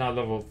this is now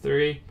level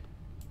 3.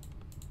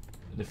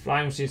 The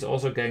flying machines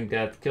also can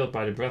get killed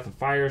by the Breath of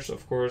Fires,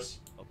 of course.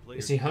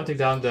 Is he hunting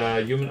down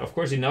the human? Of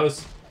course he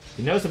knows.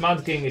 He knows the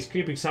Mountain King is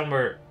creeping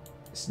somewhere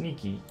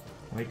sneaky.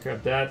 Oh, he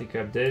grabbed that, he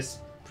grabbed this.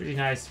 Pretty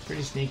nice,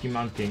 pretty sneaky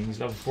Mountain King. He's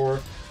level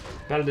 4.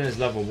 Paladin is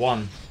level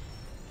 1.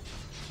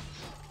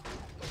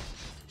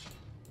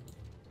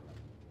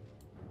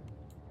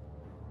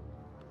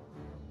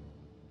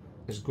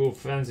 There's Ghoul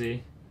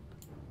Frenzy.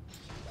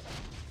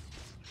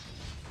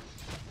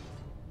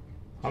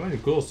 How many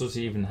ghouls does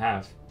he even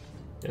have?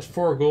 He has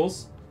 4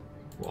 ghouls.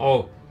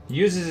 Oh, he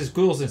uses his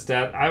ghouls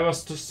instead. I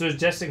was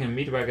suggesting a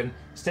meat wagon.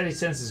 Instead he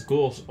sends his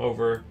ghouls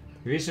over.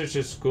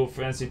 Researchers Ghoul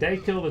Frenzy. They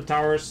kill the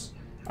towers.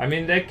 I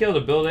mean, they kill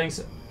the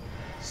buildings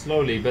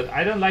slowly, but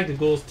I don't like the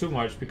ghouls too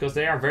much because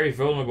they are very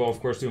vulnerable, of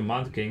course, to a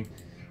Mountain King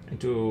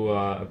and to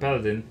a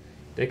Paladin.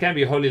 They can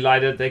be Holy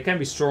Lighted, they can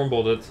be Storm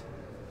Bolted.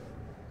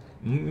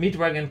 Meat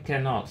Wagon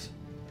cannot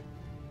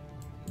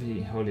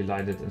be Holy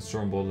Lighted and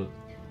Storm Bolted.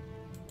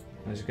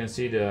 As you can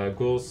see, the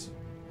ghouls,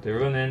 they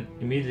run in,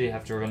 immediately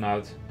have to run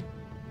out.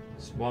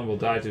 This one will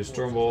die to a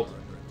Storm Bolt.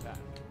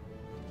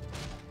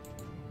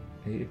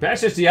 He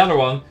bashes the other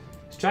one.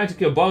 He's trying to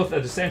kill both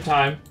at the same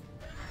time.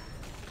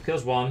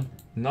 Kills one.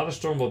 Another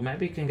Stormbolt.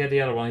 Maybe he can get the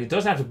other one. He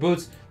does have the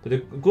boots, but the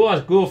ghoul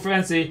has Ghoul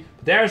Frenzy.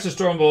 There's the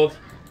Stormbolt.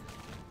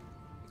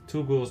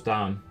 2 ghouls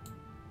down.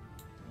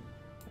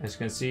 As you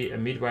can see, a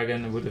meat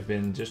wagon would have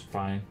been just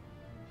fine.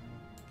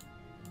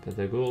 But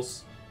the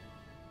ghouls.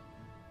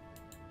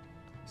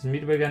 Is the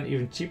meat wagon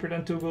even cheaper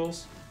than 2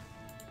 ghouls?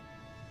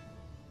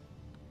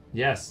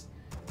 Yes,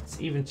 it's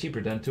even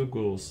cheaper than 2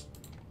 ghouls.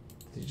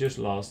 He just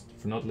lost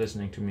for not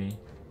listening to me.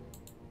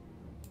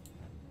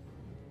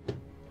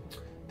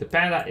 The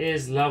Panda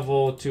is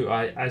level 2.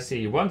 I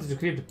see. He wanted to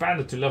creep the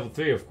Panda to level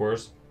 3, of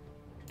course.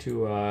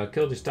 To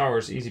kill these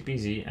towers, easy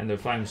peasy. And the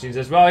flying machines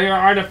as well. Here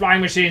are the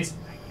flying machines.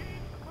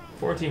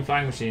 14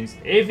 flying machines.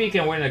 If he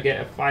can win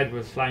a fight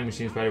with flying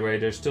machines, by the way,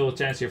 there's still a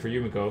chance here for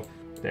Yumiko.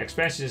 The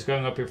expansion is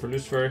going up here for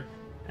Lucifer.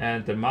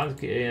 And the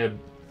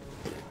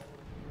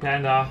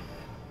Panda.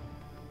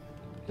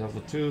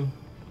 Level 2.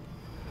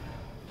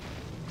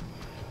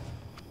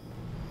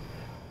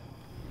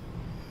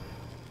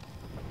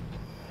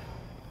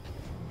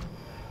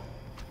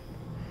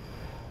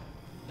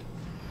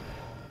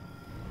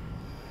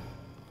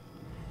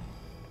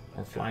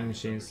 Flying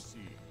machines.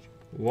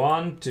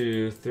 1,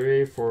 2,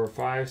 3, 4,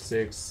 5,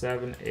 6,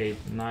 7, 8,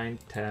 9,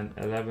 10,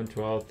 11,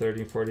 12,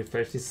 13, 14,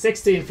 15,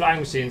 16 flying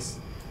machines.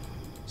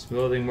 He's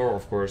building more,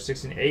 of course.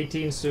 16,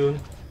 18 soon.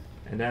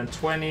 And then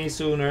 20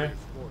 sooner.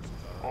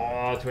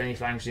 Oh, 20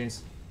 flying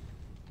machines.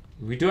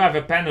 We do have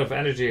a panda of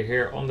energy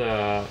here on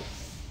the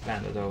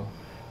panda though.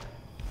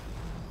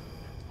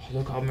 Oh,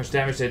 look how much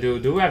damage they do.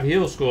 Do we have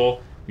heal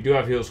school? We do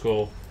have heal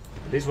school.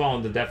 This one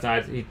on the Death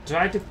Knight, he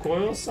tried to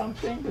coil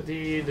something, but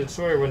the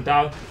destroyer went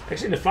down.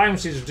 Actually, the flying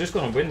machines are just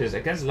gonna win this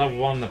against level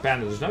 1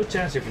 panda. There's no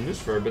chance here for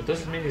Lucifer, but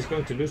doesn't mean he's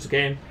going to lose the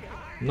game.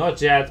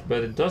 Not yet,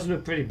 but it does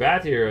look pretty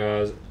bad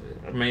here.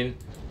 I mean,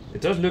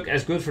 it doesn't look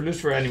as good for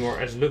Lucifer anymore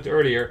as it looked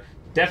earlier.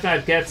 Death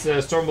Knight gets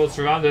Stormbolt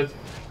surrounded,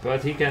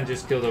 but he can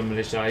just kill the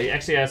militia. He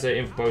actually has an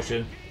Info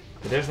Potion,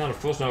 but there's not a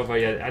Frost Nova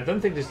yet. I don't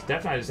think this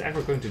Death Knight is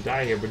ever going to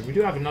die here, but we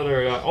do have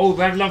another... oh,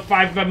 we have level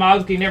 5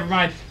 Mountain King, never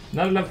mind.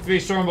 Another level 3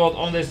 Stormbolt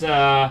on this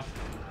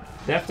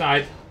Death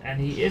Knight, and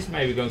he is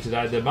maybe going to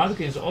die. The Mountain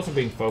King is also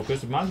being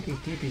focused. The Mountain King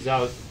TP's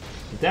out.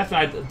 The Death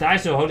Knight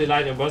dies to Holy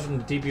Light. It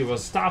wasn't the TP, it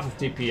was Staff of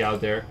TP out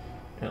there.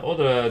 And all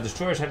the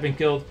destroyers have been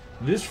killed.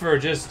 Lucifer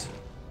just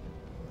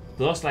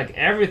lost like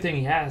everything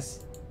he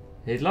has.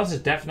 He lost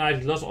his Death Knight,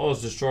 he lost all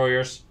his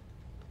destroyers.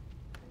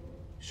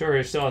 Sure,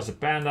 he still has a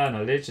panda and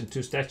a lich and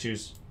 2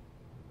 statues.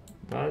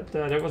 But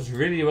that was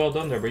really well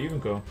done there by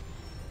Yumiko.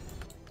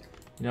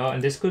 You know,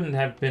 and this couldn't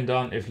have been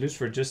done if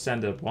Lucifer just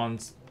sent it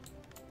once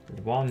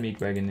with 1 meat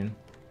wagon in.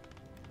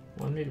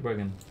 1 meat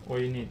wagon,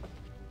 all you need.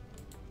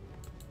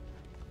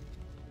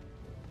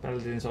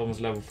 Paladin's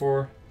almost level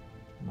 4.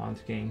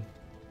 Mountain King,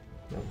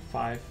 level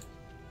 5.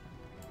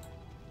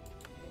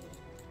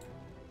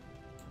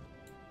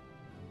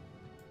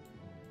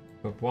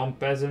 But 1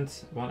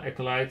 peasant, 1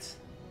 acolyte.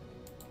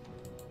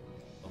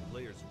 A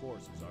player's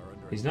forces are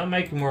under He's not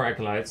making more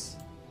acolytes.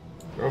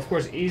 They're of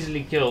course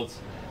easily killed.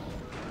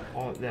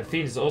 Oh, the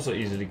Fiend is also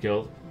easily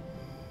killed.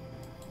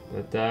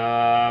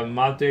 But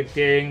Mountain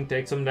King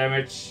takes some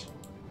damage.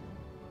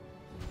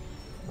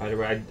 By the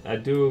way, I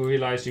do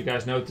realize you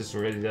guys noticed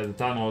already that the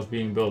town hall is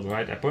being built,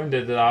 right? I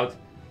pointed it out,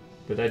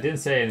 but I didn't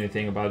say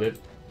anything about it.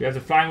 We have the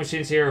flying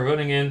machines here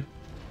running in.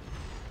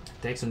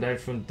 Take some damage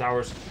from the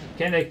towers.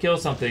 Can they kill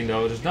something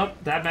though? There's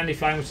not that many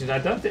flying machines. I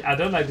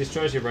don't like this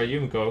choice here by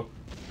Yumiko.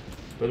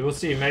 But we'll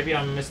see. Maybe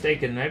I'm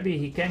mistaken. Maybe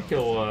he can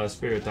kill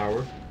Spirit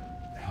Tower.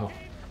 No.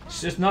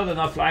 It's just not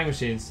enough flying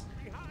machines.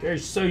 They're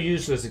so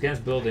useless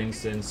against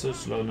buildings in such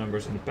slow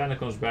numbers. And the panda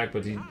comes back,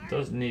 but he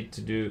doesn't need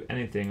to do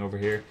anything over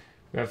here.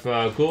 We have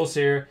ghouls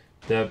here.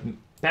 The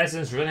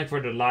peasants running for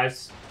their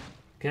lives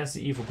against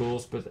the evil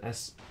ghouls. But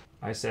as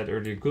I said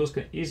earlier, ghouls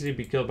can easily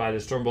be killed by the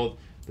Stormbolt.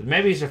 But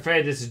maybe he's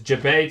afraid this is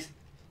Jabate.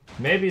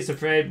 Maybe he's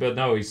afraid, but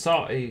no,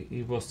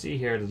 he will see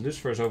here that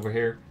Lucifer is over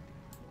here.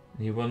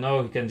 He will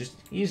know he can just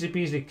easily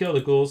peasily kill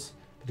the ghouls.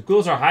 But the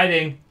ghouls are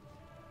hiding.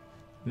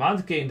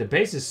 Mountain King, the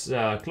base is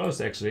closed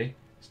actually.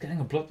 He's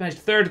getting a Blood Mage.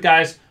 Third,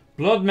 guys.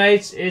 Blood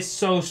Mage is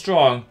so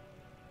strong.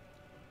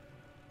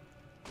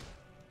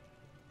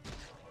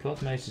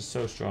 Blood Mage is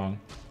so strong.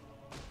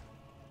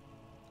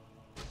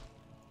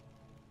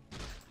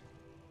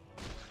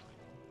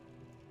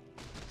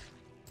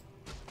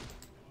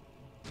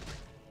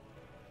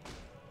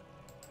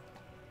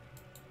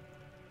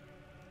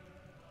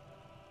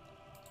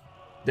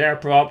 There,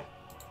 prop.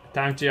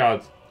 Time you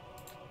out.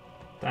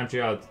 Time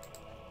you out.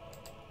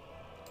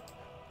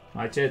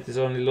 My chat is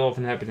only love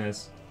and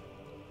happiness.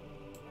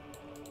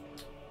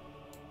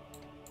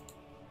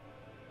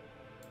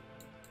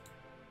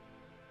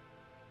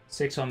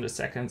 "600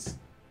 seconds.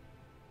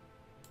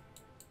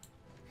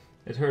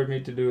 It hurt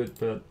me to do it,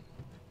 but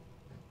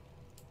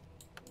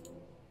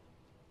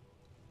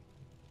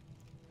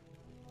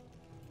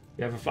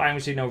we have a flying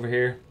machine over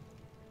here.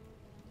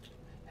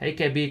 Hey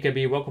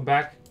KB, welcome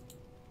back.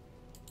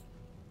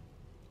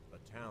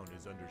 A town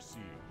is under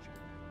siege.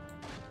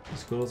 The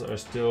schools are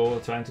still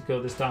trying to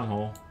kill this town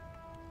hall.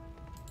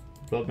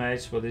 Blood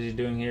Mage, what is he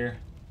doing here?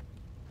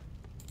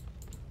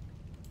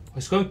 Oh,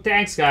 he's going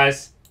tanks,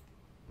 guys.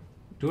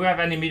 Do we have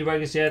any meat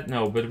wagons yet?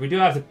 No, but we do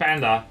have the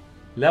panda.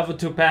 Level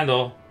 2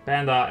 panda.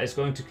 Panda is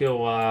going to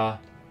kill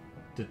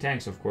the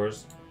tanks, of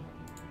course.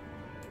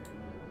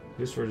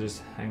 Lucifer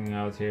just hanging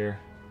out here.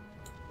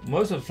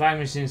 Most of the flying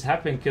machines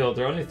have been killed.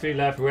 There are only 3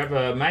 left. We have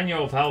a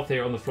manual of health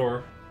here on the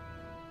floor.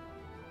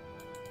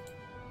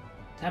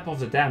 Tap of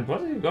the Damned.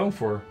 What are you going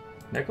for?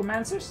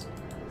 Necromancers?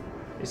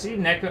 Is he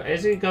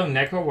going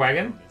Necro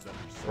Wagon?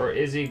 Or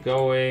is he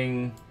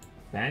going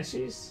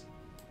Banshees?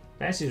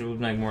 Banshees would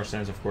make more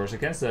sense, of course.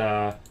 Against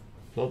the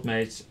Blood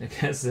Mage,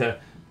 against the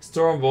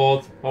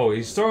Stormbolt. Oh,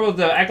 he Stormbolt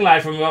the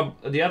Acolyte from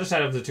the other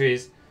side of the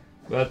trees.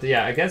 But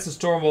yeah, against the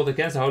Stormbolt,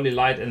 against the Holy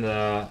Light and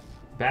the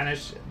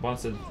Banish.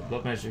 Once the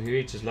Blood Mage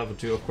reaches level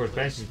 2, of course,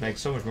 Banshees make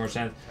so much more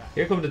sense.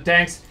 Here come the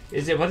tanks.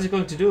 What is he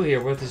going to do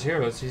here with his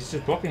heroes? He's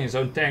just blocking his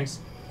own tanks.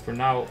 For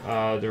now,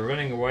 they're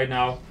running away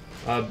now.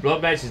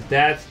 Blood Mage is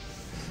dead.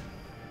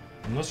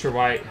 I'm not sure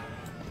why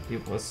he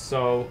was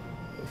so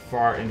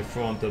far in the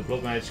front. The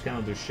Blood Mage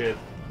cannot do shit.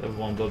 Level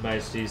 1 Blood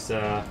Mage. These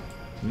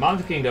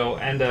Mountain King though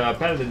and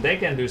Paladin, they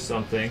can do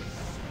something.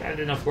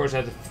 Paladin of course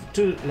has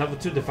a level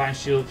 2 Divine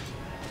Shield.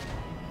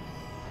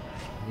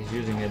 He's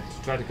using it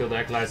to try to kill the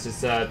Acolytes.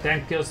 His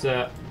tank kills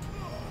the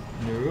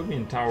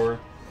Nerubian Tower.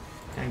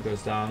 Tank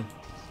goes down.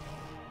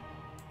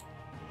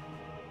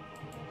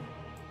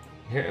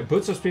 Here,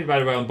 boots of speed, by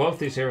the way, on both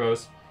these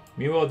heroes.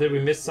 Meanwhile, did we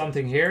miss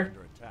something here?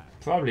 Under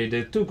attack. Probably.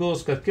 The 2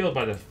 ghouls got killed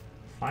by the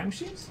flying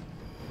machines?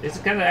 It's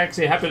kind of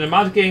actually happened. The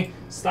Mountain King,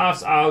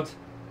 staff's out.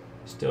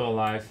 Still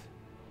alive.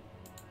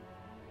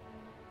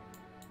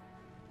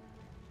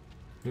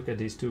 Look at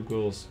these 2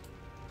 ghouls.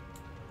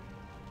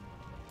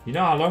 You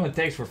know how long it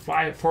takes for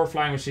 4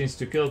 flying machines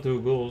to kill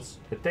 2 ghouls?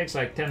 It takes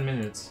like 10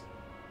 minutes.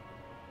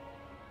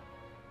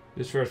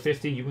 Lucifer at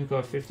 50, Yumiko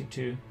at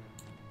 52.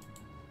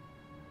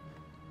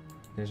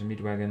 There's a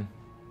meat wagon.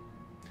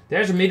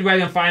 There's a meat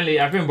wagon finally.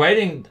 I've been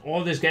waiting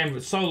all this game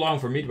for so long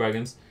for meat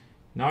wagons.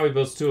 Now he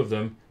builds 2 of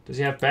them. Does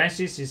he have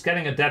banshees? He's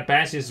getting a dead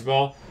banshees as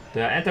well.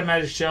 The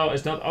anti-magic shell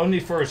is not only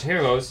for his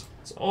heroes,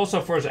 it's also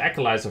for his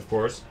acolytes, of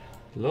course.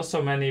 He lost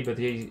so many, but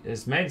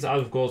his main is out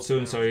of gold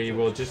soon, so he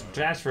will just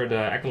transfer the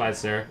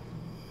acolytes there.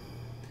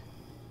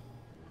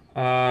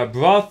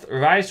 Broth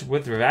rice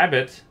with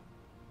rabbit.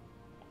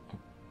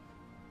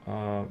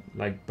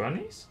 Like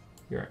bunnies?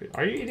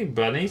 Are you eating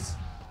bunnies?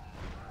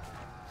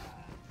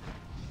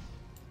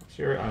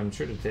 I'm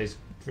sure it tastes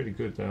pretty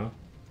good though.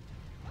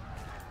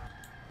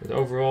 But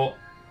overall,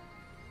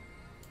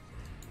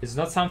 it's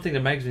not something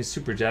that makes me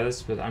super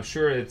jealous, but I'm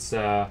sure it's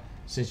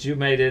since you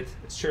made it,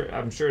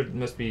 I'm sure it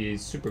must be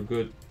super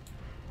good.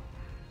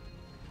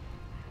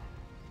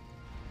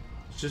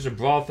 It's just a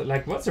broth.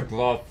 Like, what's a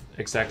broth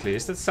exactly?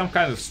 Is that some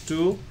kind of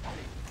stew?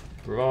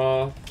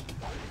 Broth.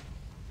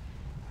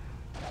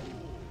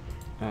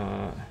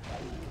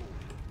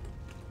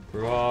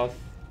 Broth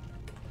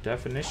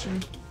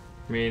definition.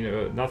 I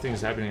mean, nothing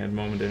is happening at the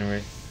moment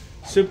anyway.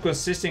 Soup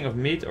consisting of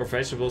meat or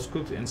vegetables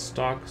cooked in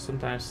stock,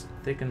 sometimes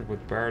thickened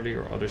with barley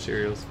or other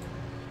cereals.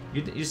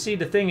 You see,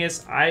 the thing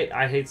is,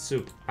 I hate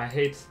soup.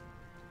 I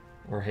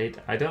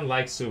don't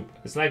like soup.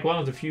 It's like one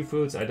of the few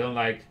foods I don't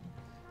like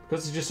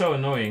because it's just so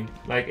annoying.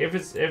 Like if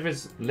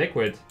it's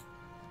liquid,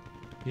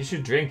 you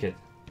should drink it.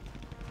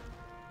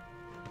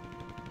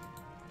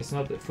 It's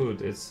not the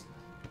food.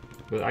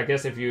 But I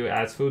guess if you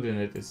add food in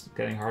it, it's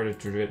getting harder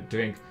to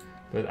drink.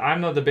 But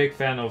I'm not a big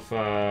fan of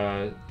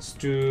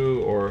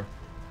stew or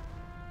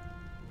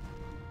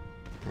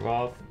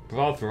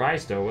broth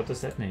rice though. What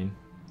does that mean?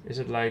 Is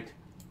it like,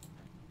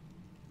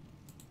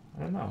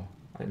 I don't know.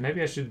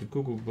 Maybe I should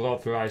Google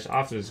broth rice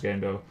after this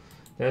game though.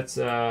 Let's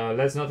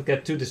not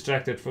get too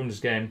distracted from this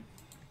game.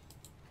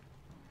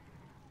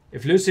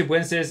 If Lucifer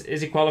wins this,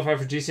 is he qualified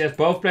for GCS?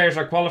 Both players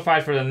are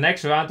qualified for the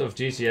next round of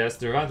GCS,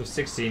 the round of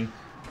 16.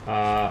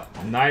 I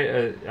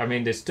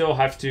mean, they still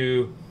have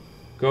to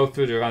go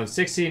through the round of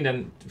 16,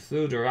 then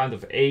through the round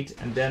of 8,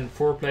 and then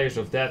 4 players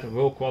of that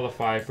will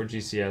qualify for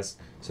GCS.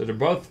 So they're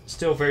both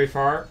still very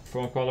far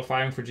from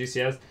qualifying for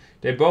GCS.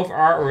 They both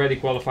are already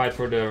qualified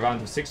for the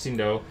round of 16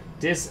 though.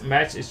 This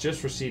match is just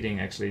for seeding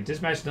actually.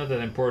 This match is not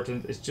that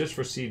important, it's just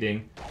for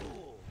seeding.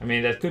 I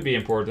mean, that could be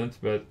important,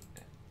 but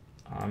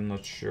I'm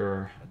not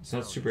sure. It's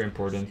not super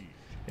important.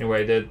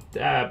 Anyway,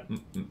 the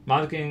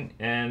Mountain King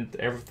and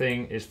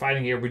everything is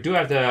fighting here. We do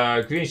have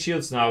the green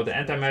shields now, the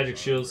anti-magic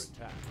shields.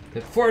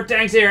 Got 4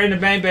 tanks here in the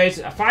main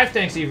base, 5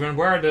 tanks even,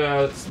 where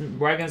the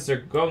wagons are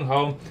going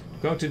home,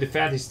 going to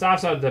defend. He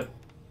stops out the...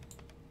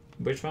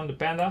 Which one? The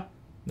panda?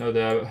 No,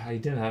 he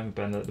didn't have a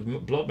panda. The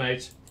blood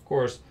mage, of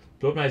course.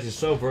 Blood mage is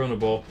so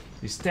vulnerable.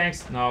 These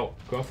tanks now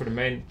going for the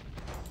main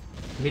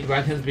meat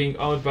wagons being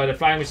owned by the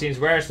flying machines.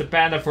 Where's the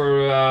panda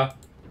for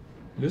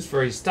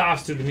Lucifer? He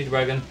staffs to the meat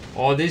wagon.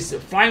 Oh, these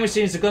flying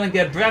machines are gonna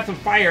get breath of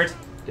fired.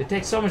 They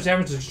take so much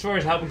damage. The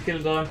destroyers helping kill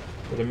them.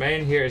 But the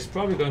main here is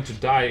probably going to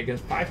die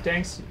against 5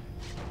 tanks.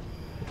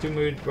 2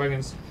 meat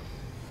wagons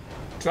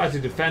try to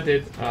defend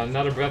it.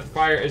 Another breath of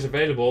fire is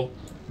available.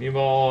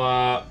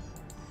 Meanwhile,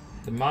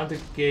 the Mountain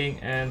King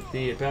and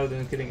the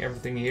Paladin killing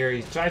everything here.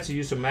 He tries to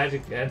use some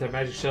magic,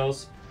 anti-magic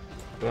shells,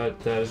 but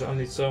there's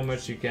only so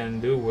much you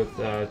can do with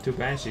 2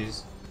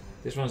 banshees.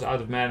 This one's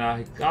out of mana.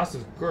 He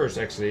casted a curse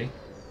actually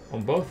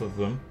on both of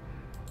them.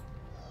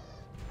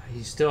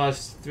 He still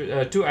has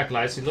 2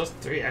 acolytes. He lost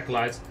 3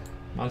 acolytes.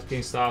 Mountain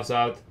King staffs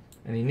out,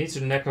 and he needs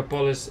to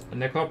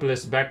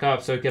necropolis back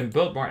up so he can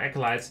build more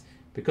acolytes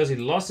because he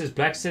lost his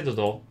black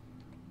citadel.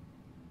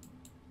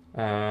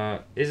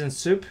 Isn't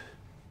soup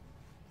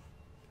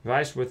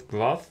rice with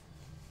broth?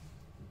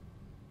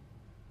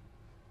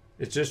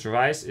 It's just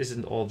rice,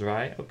 isn't all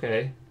dry.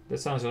 Okay, that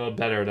sounds a lot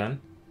better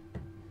then.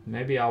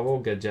 Maybe I will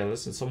get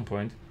jealous at some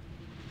point.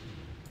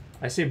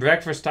 I see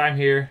breakfast time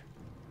here.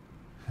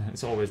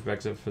 It's always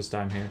breakfast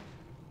time here.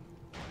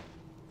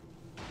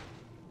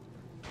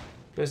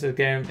 Plus that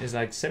game is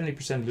like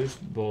 70%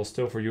 losable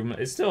still for Yuma.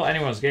 It's still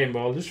anyone's game.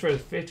 Well, Lucifer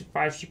is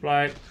 55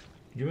 supply.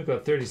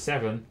 Yumiko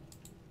 37.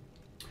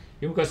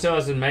 Yumiko still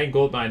has the main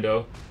gold mine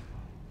though.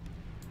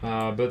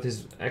 But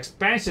his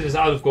expansion is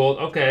out of gold.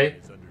 Okay.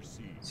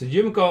 So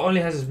Yumiko only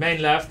has his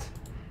main left,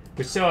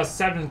 which still has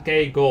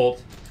 7k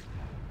gold.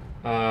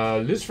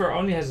 Lucifer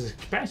only has his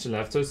expansion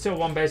left, so it's still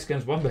 1 base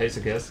against 1 base,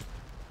 I guess.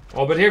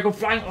 Oh, but here go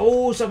flying.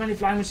 Oh, so many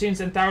flying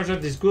machines and towers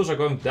up. These ghouls are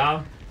going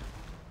down.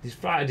 These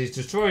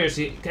destroyers.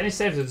 Can he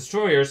save the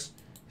destroyers?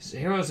 His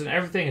heroes and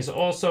everything is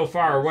all so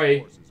far away.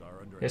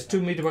 He has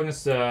 2 meat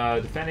wagons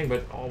defending,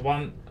 but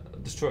one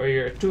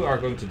destroyer 2 are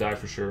going to die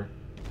for sure.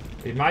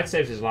 He might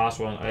save his last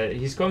one.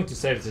 He's going to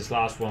save his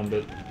last one,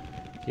 but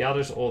the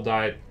others all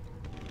died.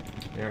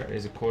 There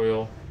is a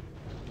coil.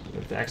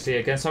 But actually,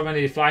 against so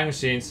many flying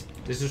machines,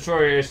 this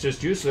destroyer is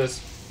just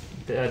useless.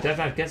 Death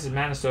Knight gets his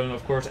mana stone,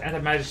 of course.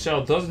 Anti-magic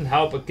shell doesn't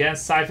help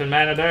against Siphon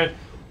mana. There,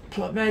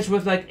 Blood Mage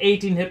with like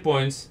 18 hit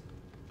points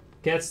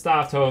gets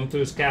staffed home to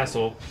his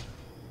castle.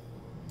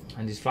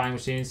 And these flying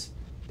machines,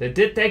 they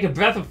did take a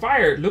breath of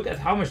fire. Look at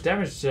how much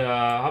damage,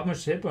 how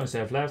much hit points they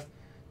have left.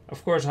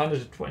 Of course,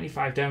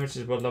 125 damage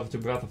is what level 2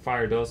 breath of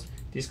fire does.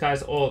 These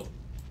guys all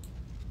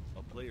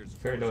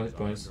very low hit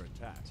points.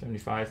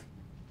 75.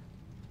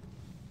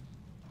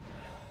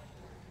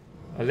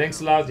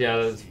 Link's allowed? Yeah,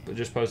 let's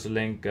just post a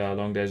link.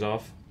 Long days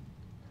off.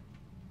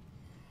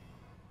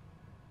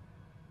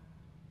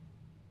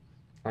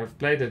 I've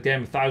played that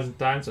game 1,000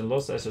 times and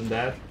lost as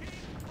Undead.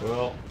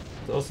 Well,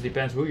 it also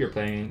depends who you're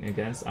playing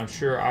against. I'm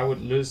sure I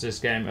would lose this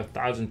game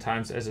 1,000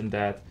 times as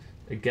Undead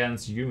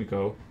against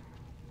Yumiko.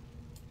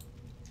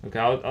 Okay,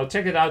 I'll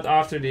check it out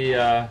after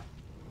the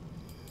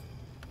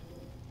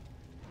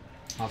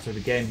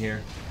game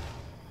here.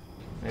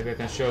 Maybe I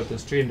can show it on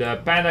stream. The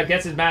panda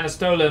gets his mana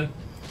stolen.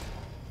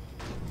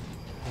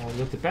 Oh,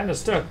 look, the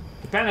panda's stuck.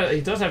 The panda, he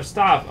does have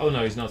staff. Oh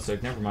no, he's not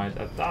stuck. Never mind.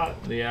 I thought,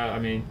 yeah, I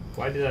mean,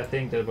 why did I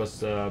think that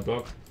was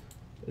blocked?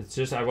 It's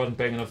just I wasn't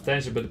paying enough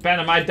attention. But the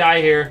panda might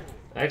die here.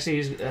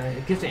 Actually,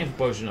 he gives the info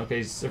potion. Okay,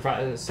 he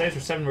saves for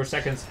 7 more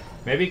seconds.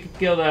 Maybe he could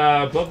kill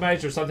the blood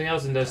mage or something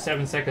else in those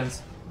 7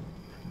 seconds.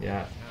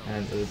 Yeah,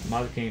 and the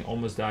Mother King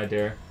almost died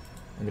there.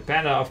 And the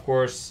panda, of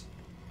course,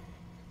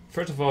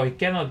 first of all, he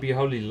cannot be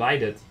wholly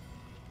lighted.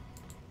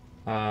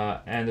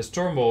 And the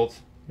Stormbolt,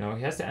 you know,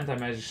 he has the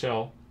anti-magic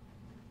shell.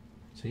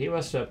 So he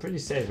was pretty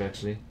safe,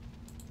 actually.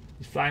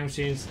 These flying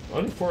machines,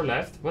 only 4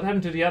 left. What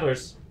happened to the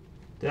others?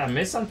 Did I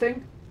miss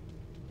something?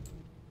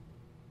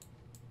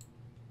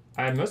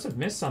 I must have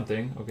missed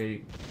something.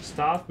 Okay,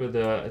 staffed with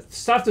the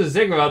staffed to the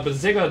Ziggurat, but the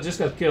Ziggurat just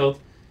got killed.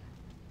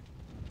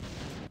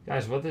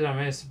 Guys, what did I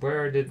miss?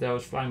 Where did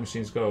those flying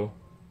machines go?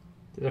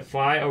 Did they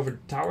fly over the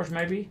towers,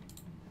 maybe?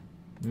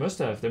 Must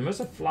have. They must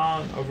have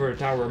flown over a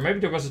tower. Maybe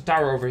there was a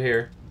tower over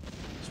here.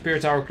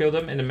 Spirit Tower killed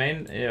them in the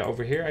main,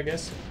 over here, I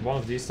guess. One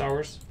of these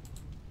towers.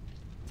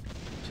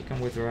 Chicken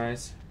with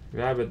rice.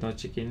 Rabbit, not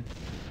chicken.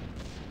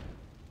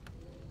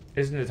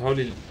 Isn't it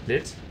holy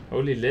lit?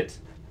 Holy lit.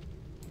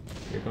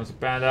 Here comes the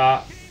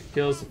panda.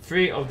 Kills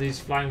 3 of these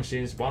flying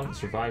machines. 1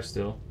 survives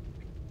still.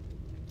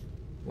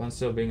 1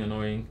 still being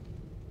annoying.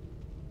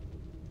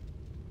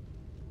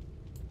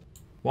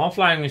 1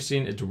 flying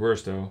machine is the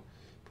worst though.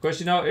 Because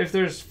you know, if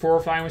there's 4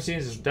 flying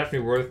machines, it's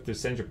definitely worth to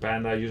send your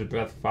panda, use a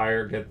breath of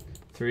fire, get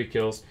 3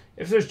 kills.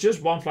 If there's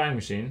just 1 flying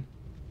machine,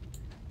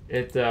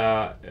 it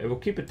will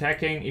keep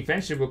attacking.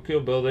 Eventually will kill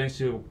buildings.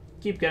 You'll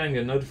keep getting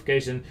the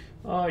notification,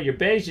 oh, your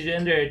base is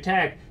under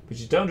attack. But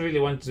you don't really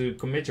want to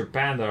commit your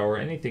panda or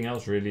anything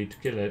else really to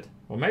kill it.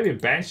 Or maybe a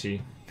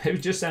banshee. Maybe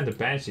just send a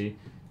banshee.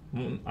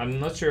 I'm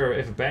not sure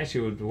if a banshee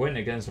would win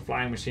against a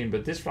flying machine,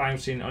 but this flying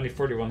machine only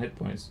 41 hit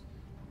points.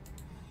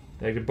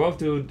 They could both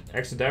do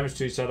extra damage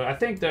to each other. I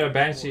think the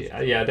banshee,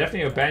 yeah,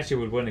 definitely a banshee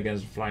would win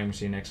against a flying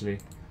machine actually.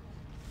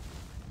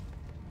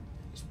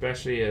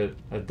 Especially a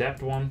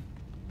adept one.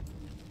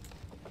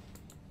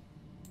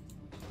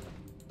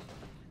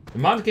 The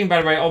Mountain King,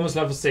 by the way, almost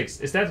level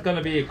 6. Is that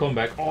gonna be a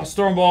comeback? Oh,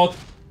 Stormbolt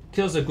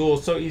kills a ghoul,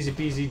 so easy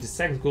peasy. The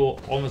second ghoul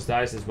almost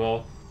dies as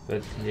well.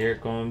 But here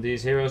come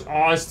these heroes.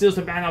 Oh, it steals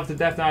the mana of the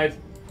Death Knight.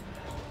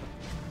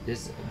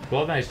 This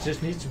Blood Knight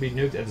just needs to be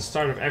nuked at the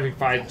start of every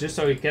fight, just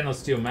so he cannot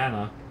steal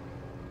mana.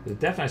 The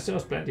Death Knight still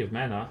has plenty of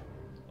mana.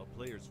 A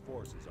player's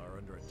forces are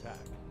under attack.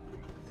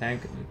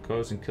 Tank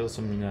goes and kills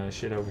some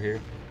shit over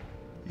here.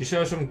 You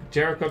show some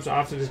Jerichos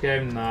after this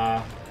game?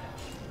 Nah.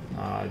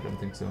 Nah, I don't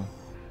think so.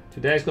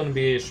 Today's gonna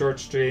be a short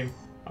stream.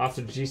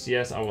 After the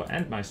GCS, I will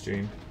end my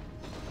stream.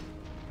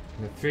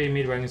 We have 3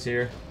 meat wagons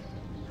here.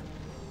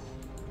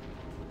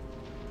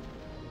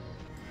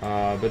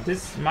 But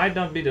this might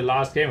not be the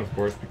last game, of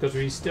course, because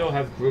we still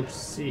have Group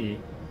C.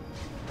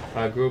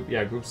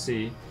 Group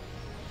C.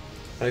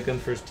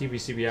 Elegant versus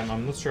TBCBM.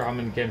 I'm not sure how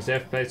many games they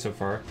have played so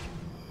far.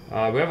 We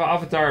have an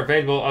avatar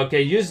available.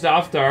 Okay, use the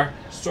avatar.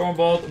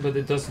 Stormbolt, but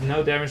it does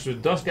no damage. So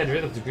it does get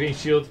rid of the green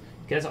shield.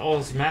 Gets all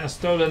his mana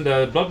stolen.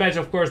 The Blood Mage,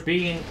 of course,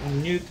 being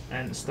nuked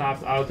and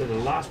staffed out at the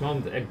last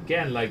moment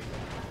again. Like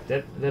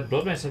that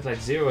Blood Mage had like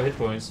 0 hit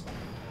points.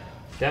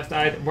 Death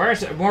Knight.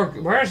 Where's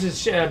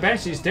his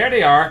banshees? There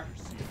they are.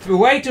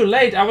 Way too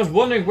late. I was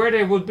wondering where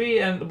they would be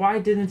and why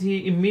didn't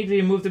he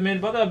immediately move them in.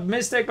 What a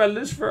mistake by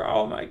Lucifer.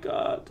 Oh my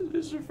god,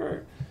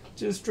 Lucifer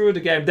just threw the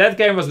game. That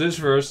game was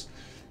Lucifer's.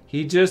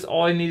 He just,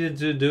 all he needed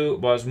to do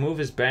was move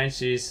his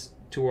banshees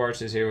towards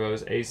his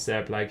heroes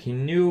ASAP. Like he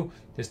knew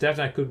his Death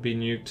Knight could be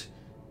nuked.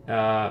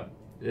 That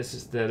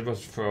was a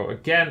throw.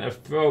 Again, a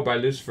throw by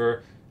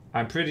Lucifer.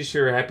 I'm pretty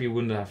sure Happy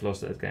wouldn't have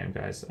lost that game,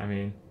 guys. I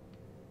mean,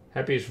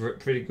 Happy is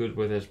pretty good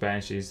with his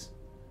banshees.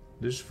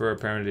 Lucifer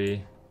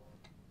apparently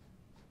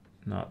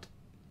not.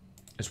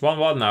 It's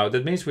 1-1 now.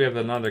 That means we have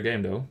another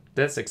game though.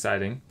 That's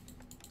exciting.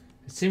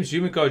 It seems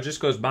Yumiko just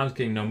goes Mountain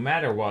King no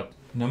matter what.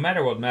 No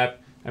matter what map.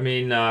 I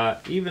mean,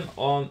 even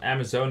on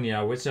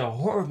Amazonia, which is a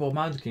horrible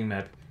Mountain King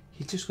map,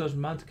 he just goes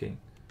Mountain King.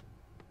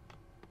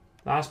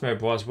 Last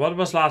map was... What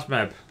was last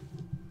map?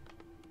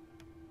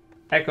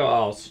 Echo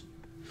Als.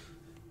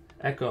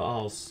 Echo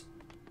Als.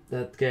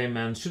 That game,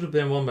 man, should have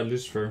been won by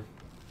Lucifer.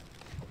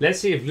 Let's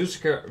see if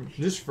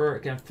Lucifer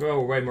can throw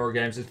away more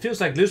games. It feels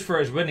like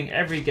Lucifer is winning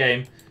every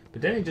game,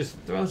 but then he just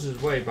throws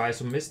it away by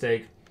some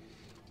mistake.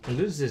 And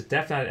loses his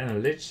Death Knight and a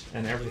Lich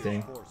and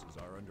everything. Forces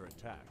are under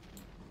attack.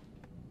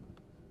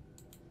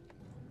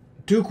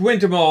 Duke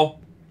Wintermall.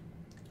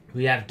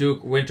 We have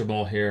Duke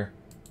Wintermall here.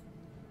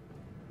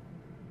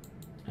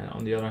 And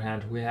on the other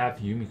hand, we have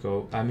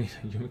Yumiko. I mean,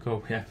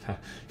 Yumiko, we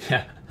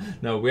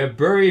have... we have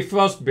Bury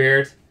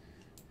Frostbeard.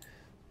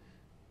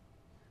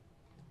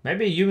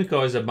 Maybe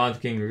Yumiko is a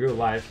Mountain King in real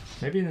life.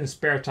 Maybe in his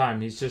spare time,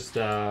 he's just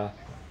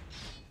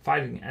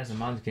fighting as a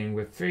Mountain King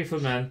with 3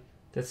 footmen.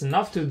 That's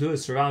enough to do a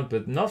surround,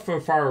 but not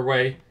from far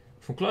away.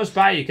 From close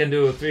by, you can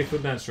do a 3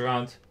 footman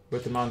surround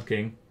with the Mountain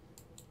King.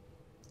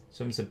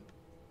 Some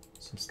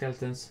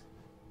skeletons.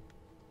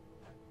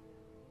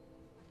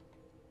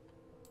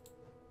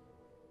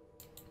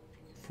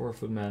 Four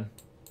footman.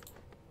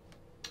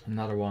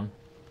 Another one.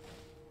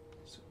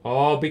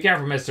 Oh, be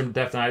careful, Mr.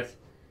 Death Knight.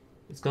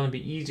 It's gonna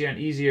be easier and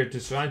easier to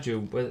surround you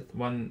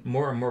when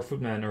more and more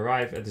footmen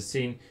arrive at the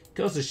scene.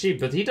 Kills the sheep,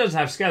 but he doesn't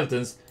have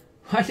skeletons.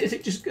 Why did he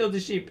just kill the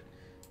sheep?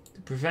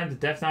 To prevent the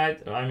Death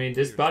Knight? I mean,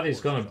 this body is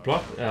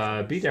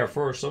gonna be there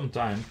for some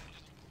time.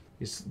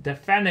 He's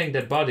defending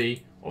that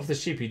body of the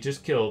sheep he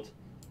just killed.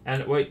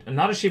 And wait,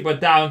 another sheep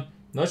went down.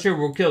 Not sure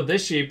who killed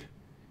this sheep.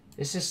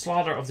 Is this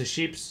slaughter of the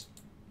sheeps?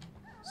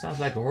 Sounds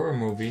like a horror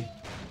movie.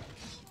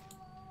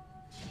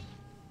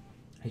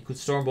 He could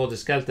stormbolt the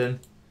skeleton,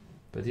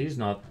 but he's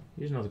not.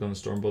 He's not gonna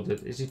stormbolt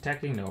it. Is he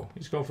attacking? No.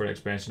 He's going for the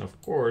expansion,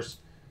 of course.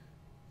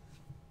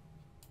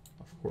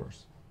 Of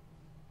course.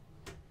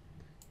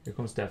 Here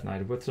comes Death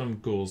Knight with some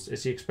ghouls.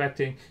 Is he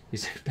expecting?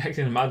 He's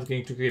expecting the Mountain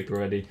King to creep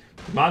already.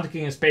 The Mountain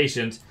King is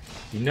patient.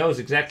 He knows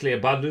exactly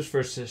about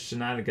Lucifer's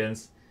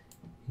shenanigans.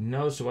 He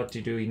knows what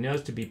to do. He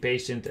knows to be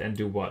patient and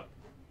do what?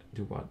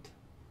 Do what?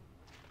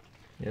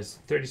 Yes,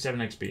 37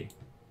 XP.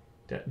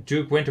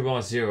 Duke Wintermall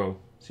is 0.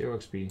 0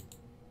 XP.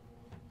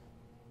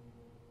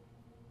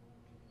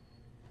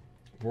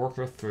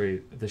 Warcraft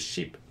 3. The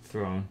Sheep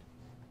Throne.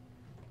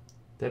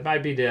 That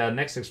might be the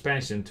next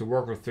expansion to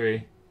Warcraft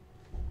 3.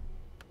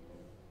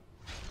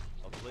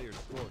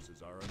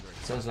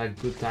 Sounds like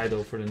a good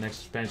title for the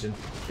next expansion.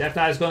 Death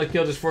Knight is going to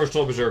kill this first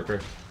Soul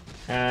Berserker.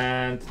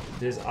 And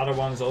this other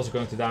one is also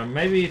going to die.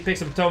 Maybe he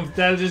picks up Tome of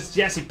Intelligence.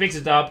 Yes, he picks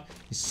it up.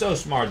 He's so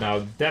smart now.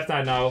 Death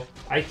Knight now.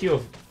 IQ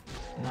of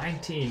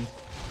 19.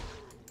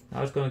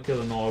 Now he's going to kill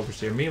the Null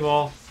Overseer.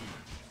 Meanwhile,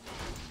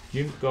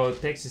 Yumiko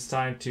takes his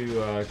time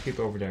to creep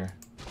over there.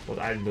 What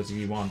item does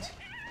he want?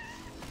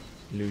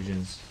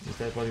 Illusions. Is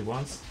that what he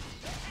wants?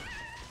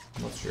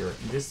 I'm not sure.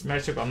 In this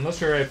matchup, I'm not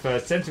sure if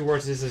Sentry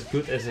Wards is as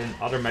good as in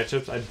other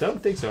matchups. I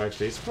don't think so,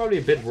 actually. It's probably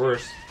a bit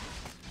worse.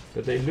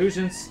 But the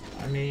illusions,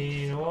 I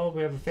mean, well,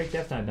 we have a fake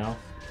Death Knight now.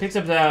 Picks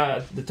up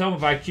the Tome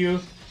of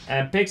IQ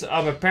and picks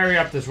up a parry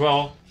up as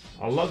well.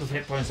 A lot of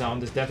hit points now on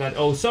this Death Knight.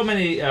 Oh, so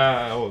many,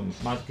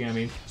 Mountain King, I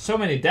mean. So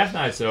many Death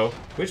Knights, though.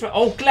 Which one?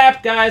 Oh,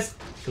 Clap, guys!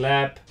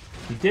 Clap.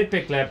 He did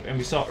pick Clap, and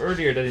we saw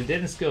earlier that he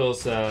didn't skill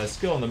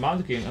on the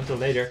Mountain King until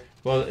later.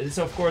 Well, it's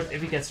of course,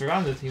 if he gets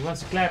surrounded, he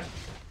wants to Clap.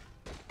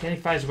 Can he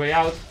fight his way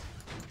out?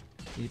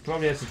 He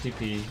probably has a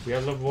TP. We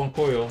have level 1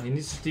 coil. He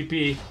needs a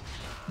TP.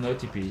 No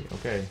TP.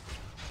 Okay.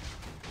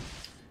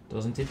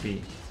 Doesn't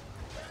TP.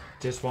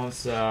 Just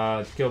wants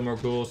to kill more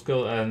ghouls,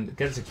 kill and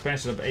get his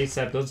expansion up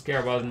ASAP. Doesn't care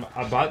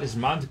about his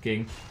Mountain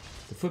King.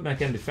 The footman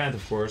can defend,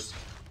 of course.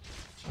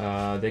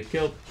 They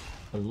killed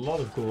a lot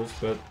of ghouls,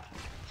 but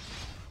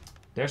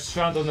there's a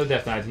surround on the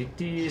Death Knight.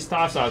 He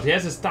staffs out. He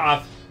has a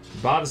staff.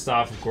 Bada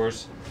staff, of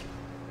course.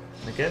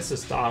 Against the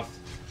staff.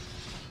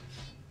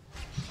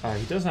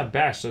 He doesn't have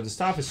bash, so the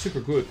staff is super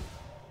good.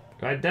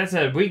 Right, that's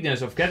a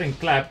weakness of getting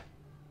Clap.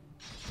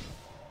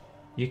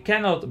 You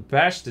cannot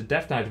bash the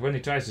Death Knight when he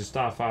tries to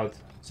staff out.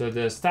 So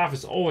the staff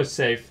is always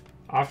safe.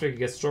 After he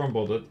gets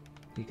stormbolted,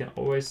 he can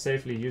always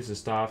safely use the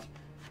staff.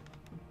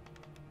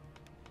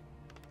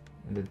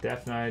 And the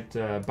Death Knight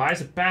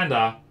buys a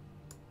panda.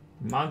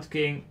 Mountain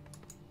King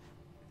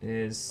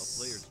is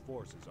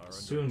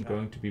soon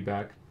going to be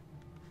back.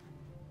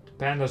 The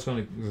panda's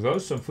going to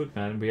roast some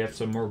footmen. We have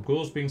some more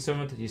ghouls being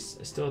summoned. He's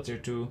still at tier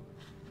 2.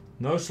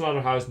 No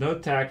slaughterhouse, no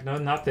tag, no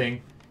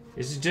nothing.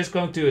 Is he just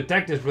going to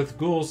attack this with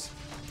ghouls?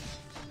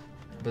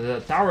 But the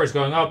tower is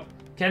going up.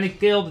 Can he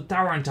kill the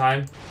tower in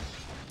time?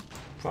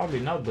 Probably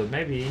not, but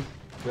maybe.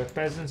 We have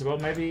peasants. Well,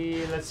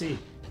 maybe. Let's see.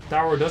 The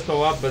tower does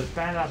go up, but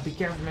Panda, be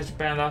careful, Mr.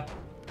 Panda.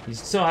 He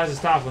still has a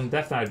staff on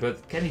Death Knight,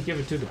 but can he give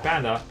it to the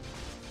Panda?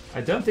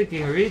 I don't think he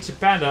can reach the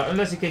Panda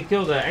unless he can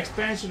kill the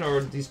expansion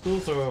or these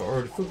ghouls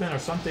or the footmen or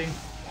something.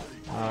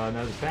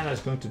 No, the Panda is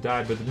going to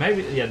die, but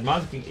maybe. Yeah, the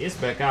Mountain King is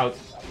back out.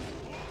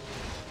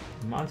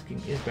 The Mountain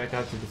King is back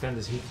out to defend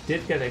us. He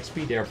did get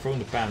XP there from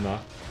the Panda.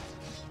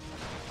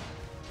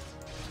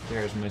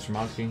 There's Mr.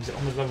 Mountain King. He's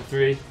almost level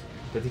 3.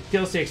 But he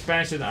kills the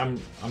expansion. I'm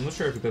not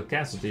sure if it got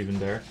cancelled even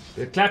there.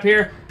 The clap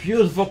here.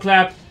 Beautiful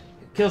clap.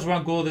 Kills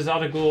one ghoul. This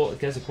other ghoul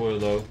gets a coil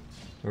though.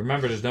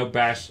 Remember, there's no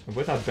bash.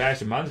 Without bash,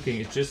 the Mountain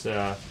King is just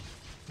a...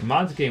 The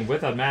Mountain King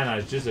without mana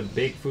is just a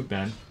big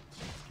footman.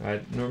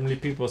 Right? Normally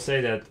people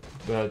say that,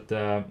 but...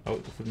 oh,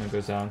 the footman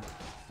goes down.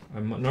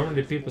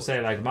 Normally people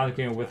say like Mountain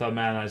King without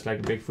mana is like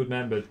a big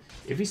footman, but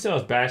if he still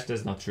has bash,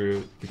 that's not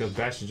true. Because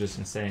bash is just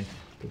insane.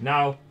 But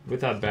now,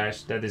 without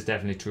bash, that is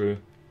definitely true.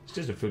 It's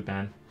just a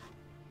footman.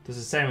 Does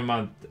the same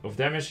amount of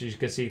damage. You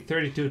can see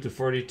 32 to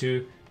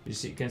 42.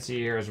 You can see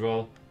here as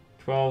well.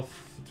 12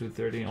 to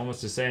 13,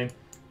 almost the same.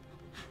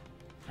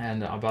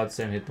 And about the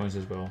same hit points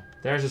as well.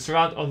 There's a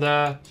surround on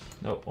the...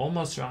 No,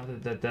 almost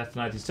surrounded that Death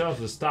Knight. He still has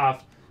the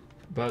staff.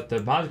 But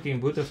the Mountain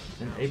King would have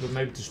been able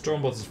maybe to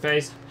Stormbolt his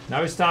face.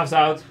 Now his staff's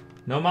out.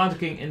 No Mountain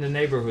King in the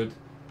neighborhood.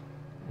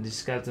 And these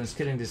skeletons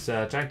killing this,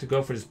 trying to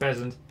go for this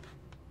peasant.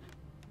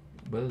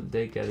 Will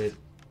they get it?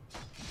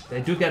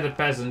 They do get a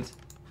peasant.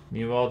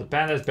 Meanwhile, the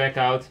panda is back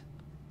out.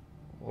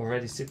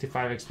 Already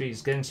 65 XP.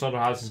 He's getting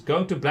slaughterhouse. He's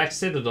going to Black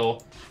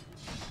Citadel.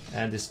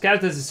 And the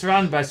skeleton is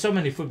surrounded by so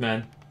many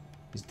footmen.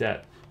 He's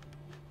dead.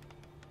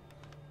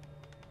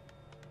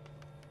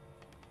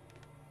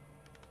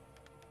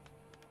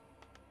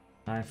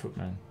 Nine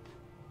footmen.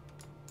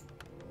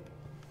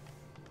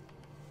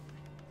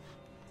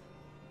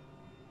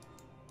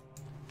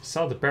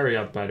 Sell the parry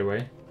up, by the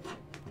way.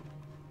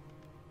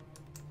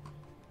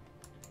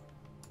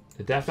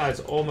 The Death Knight is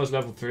almost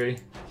level 3.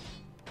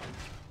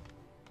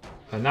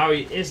 And now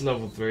he is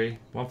level 3.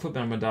 One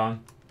footman went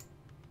down.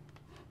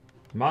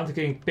 Mountain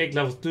King picked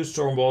level 2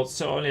 Stormbolt,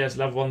 so only has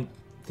level 1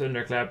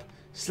 Thunderclap.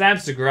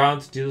 Slams the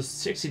ground, deals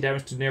 60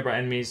 damage to nearby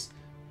enemies.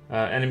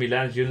 Enemy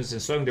landed units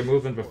and slowing their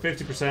movement by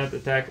 50%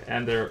 attack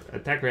and their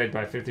attack rate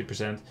by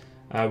 50%.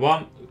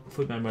 One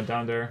footman went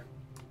down there.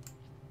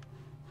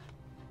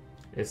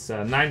 It's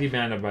 90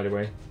 mana, by the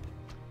way.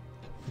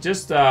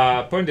 Just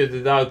pointed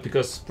it out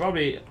because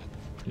probably, you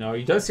know,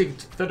 you don't see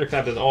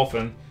Thunderclap that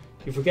often.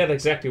 You forget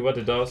exactly what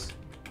it does.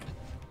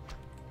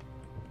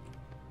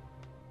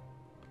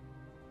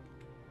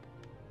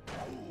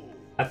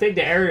 I think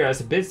the area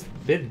is a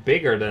bit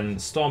bigger than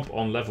Stomp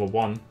on level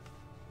 1.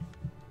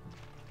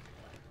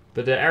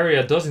 But the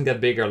area doesn't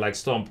get bigger like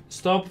Stomp.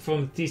 Stomp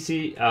from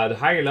TC, the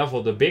higher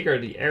level, the bigger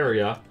the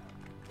area.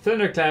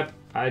 Thunderclap,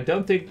 I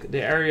don't think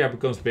the area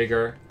becomes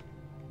bigger.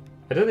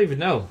 I don't even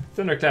know.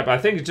 Thunderclap, I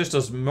think it just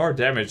does more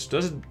damage.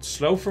 Does it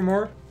slow for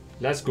more?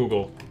 Let's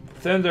Google.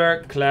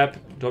 Thunderclap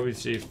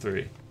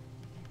WC3.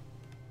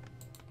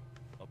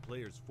 A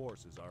player's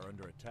forces are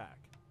under attack.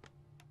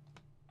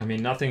 I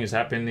mean, nothing is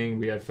happening.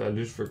 We have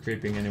Lucifer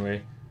creeping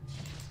anyway.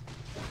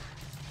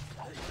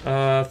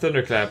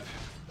 Thunderclap.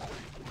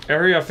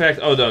 Area effect.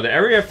 Oh no, the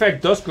area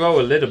effect does grow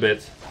a little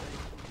bit.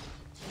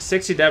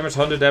 60 damage,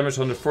 100 damage,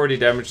 140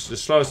 damage. The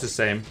slow is the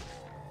same.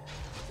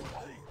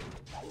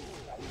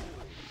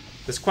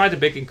 There's quite a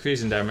big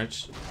increase in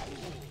damage.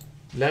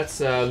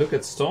 Let's look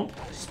at Stomp.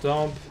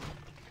 Stomp.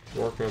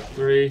 Warcraft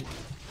 3.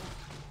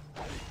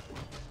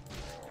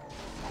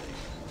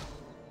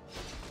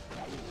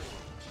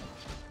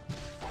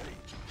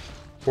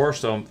 War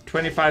Stomp.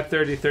 25,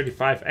 30,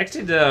 35.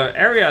 Actually, the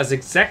area is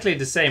exactly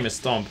the same as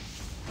Stomp.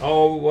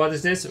 Oh, what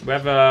is this? We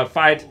have a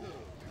fight.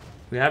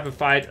 We have a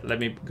fight. Let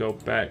me go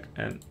back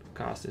and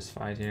cast this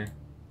fight here.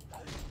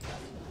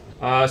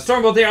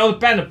 Stormbolt there on the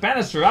panda.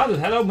 Panda's surrounded.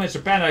 Hello,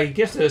 Mr. Panda. He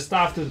gives the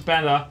staff to the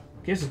panda.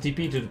 Gives the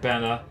TP to the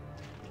panda.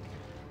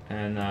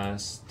 And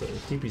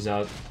TP's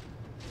out.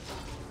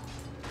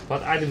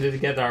 What item did he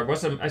get there?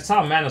 I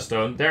saw a Mana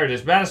Stone. There it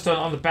is. Mana Stone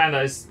on the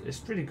panda is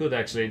pretty good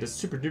actually. That's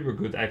super duper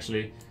good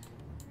actually.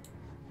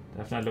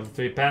 Definitely level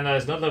 3 panda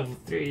is not level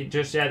 3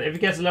 just yet. If he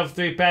gets a level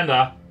 3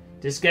 panda,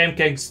 this game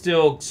can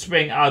still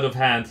swing out of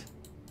hand.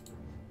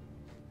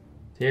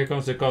 Here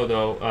comes the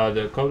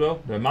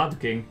Kodo. The Mountain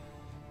King.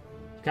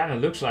 Kind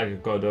of looks like a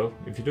Kodo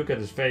if you look at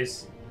his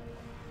face.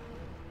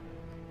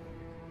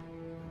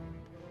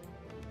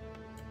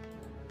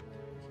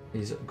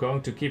 He's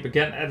going to keep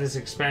again at his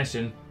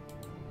expansion.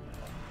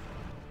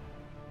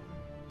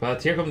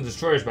 But here come the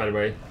destroyers, by the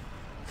way.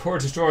 4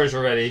 destroyers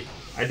already.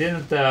 I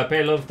didn't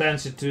pay a lot of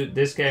attention to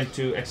this game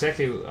to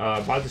exactly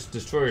about this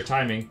destroyer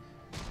timing.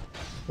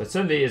 But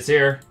suddenly it's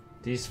here.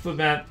 These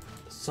footmen,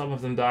 some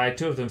of them die,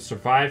 2 of them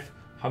survive.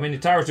 How many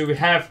towers do we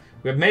have?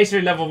 We have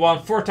Masonry level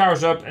 1, 4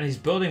 towers up, and he's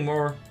building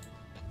more.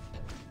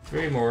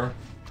 3 more.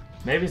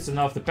 Maybe it's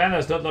enough. The panda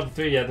is not level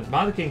 3 yet. The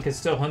Mountain King can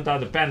still hunt down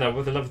the panda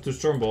with a level 2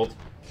 Stormbolt.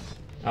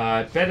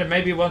 Panda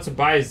maybe wants to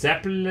buy a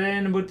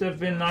Zeppelin, would have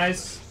been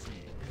nice.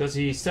 Because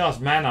he still has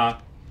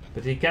mana.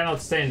 But he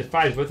cannot stay in the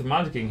fight with the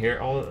Mountain King here.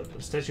 All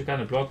the statue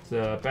kind of blocked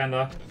the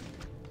panda.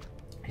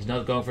 He's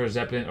not going for a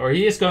Zeppelin. Or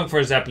he is going for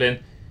a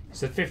Zeppelin.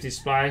 He's at 50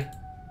 supply.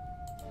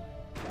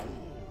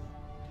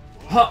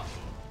 Huh!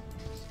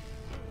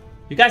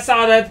 You guys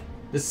saw that?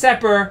 The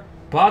Sapper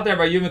bought there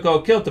by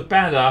Yumiko killed the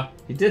panda.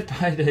 He did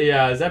buy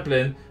the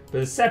Zeppelin, but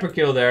the Sapper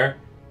kill there,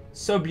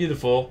 so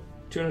beautiful.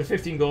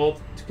 215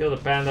 gold to kill the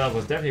panda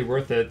was definitely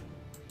worth it.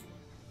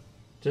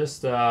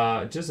 Just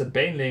a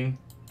baneling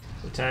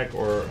attack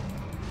or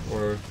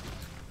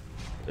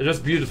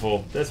just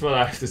beautiful. That's what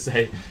I have to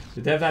say.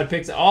 The Death Knight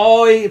picks.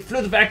 Oh, he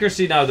flute of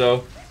accuracy now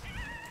though.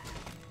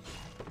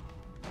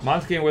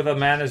 Mountain King without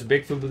mana is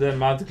big flute, but then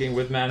Mountain King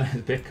with mana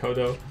is big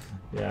Kodo.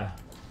 Yeah,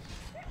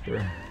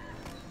 sure.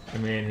 I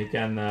mean, he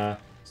can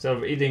instead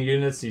of eating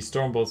units, he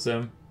stormbolts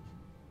them.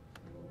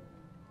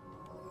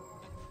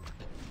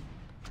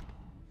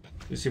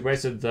 He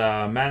wasted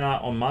mana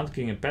on Mountain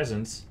King and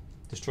Peasants.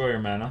 Destroyer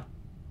mana.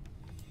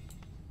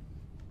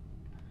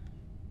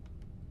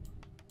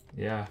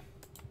 Yeah.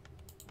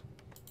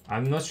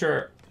 I'm not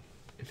sure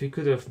if he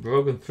could have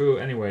broken through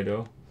anyway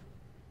though.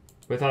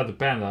 Without the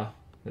panda,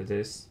 that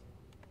is.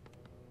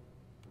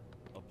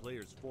 A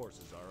player's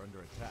forces are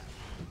under attack.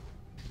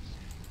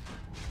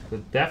 The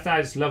Death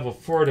Knight is level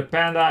 4. The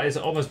panda is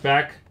almost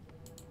back.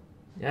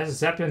 He has a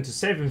Zeppelin to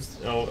save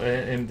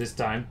him this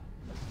time.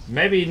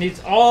 Maybe he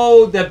needs...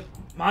 Oh, the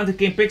Mountain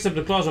King picks up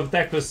the claws of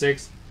attack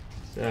 +6.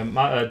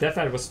 Death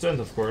Knight was stunned,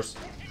 of course.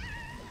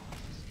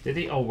 Did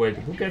he? Oh, wait.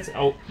 Who gets...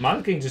 Oh,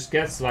 Mountain King just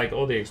gets, like,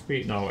 all the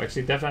XP. No,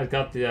 actually, Death Knight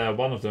got the,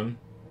 one of them.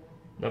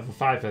 Level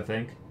 5, I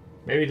think.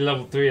 Maybe the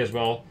level 3 as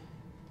well.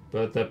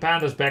 But the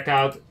panda's back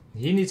out.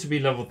 He needs to be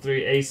level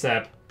 3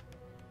 ASAP.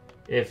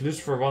 If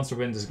Lucifer wants to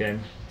win this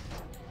game.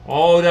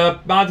 Oh, the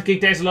Mountain King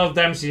takes a lot of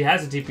damage. He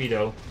has a TP,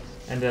 though.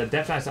 And the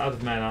Death Knight's out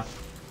of mana.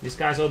 These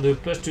guys all do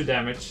 +2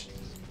 damage.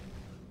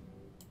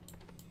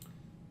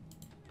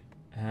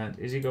 And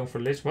is he going for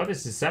Lich? What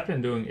is the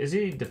Zeppelin doing? Is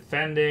he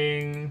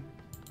defending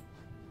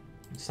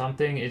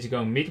something? Is he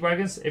going Meat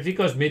Wagons? If he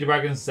goes Meat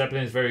Wagons,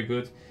 Zeppelin is very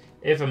good.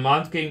 If a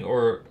Mountain King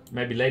or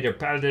maybe later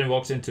Paladin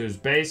walks into his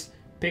base,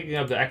 picking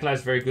up the Acolyte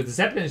is very good. The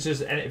Zeppelin is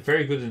just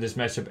very good in this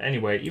matchup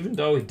anyway. Even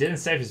though he didn't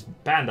save his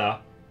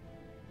panda,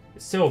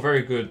 it's still a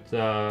very good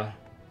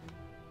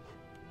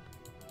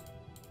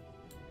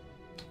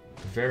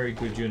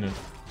unit.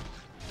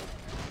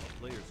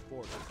 Player's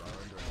forces are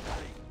under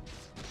attack.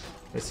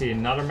 Let's see,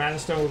 another Mana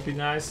Stone would be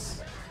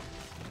nice.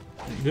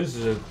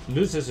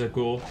 Loses a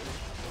cool.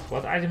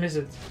 What item is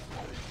it?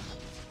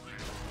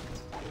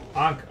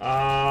 Ankh.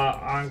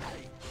 Ankh.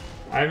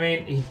 I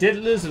mean, he did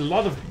lose a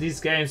lot of these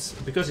games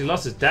because he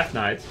lost his Death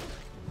Knight.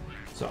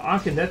 So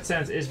Ankh in that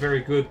sense is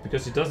very good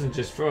because he doesn't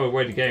just throw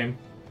away the game.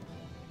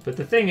 But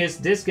the thing is,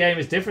 this game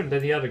is different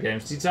than the other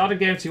games. These other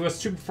games, he was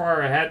super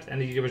far ahead and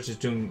he was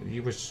just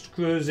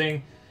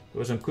cruising. He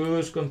was on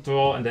cruise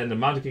control and then the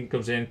Mountain King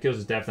comes in, kills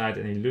his Death Knight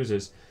and he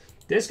loses.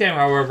 This game,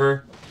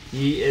 however,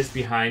 he is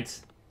behind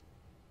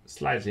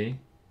slightly.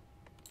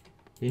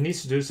 He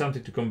needs to do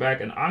something to come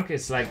back and Ankh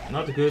is like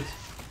not a good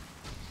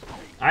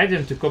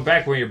item to come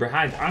back when you're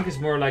behind. Ankh is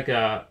more like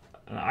an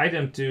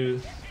item to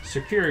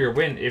secure your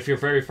win if you're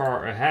very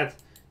far ahead.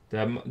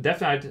 The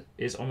Death Knight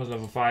is almost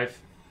level 5.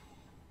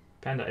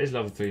 Panda is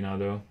level 3 now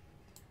though.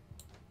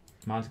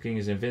 Mountain King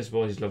is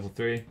invincible, he's level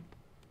 3.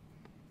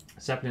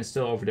 Zeppelin is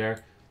still over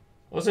there.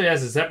 Also he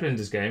has a Zeppelin in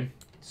this game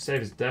to save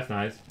his Death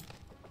Knight.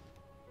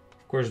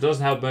 Of course it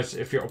doesn't help much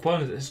if your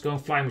opponent is going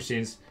flying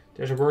machines.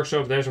 There's a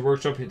workshop, there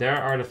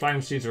are the flying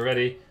machines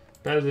already.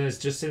 Paladin is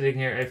just sitting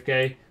here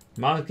AFK.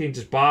 Mountain King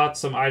just bought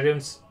some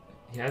items.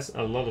 He has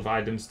a lot of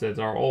items that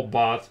are all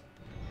bought.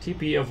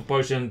 TP of a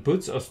potion,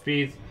 boots of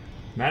speed,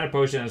 mana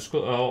potion and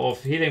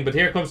of healing. But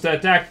here comes the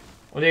attack.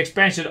 On the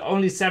expansion,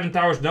 only 7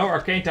 towers, no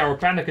arcane tower.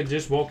 Panda can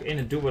just walk in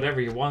and do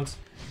whatever he wants.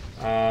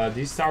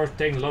 These towers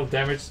taking a lot of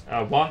damage.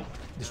 One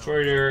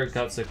destroyer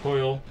got the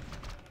coil.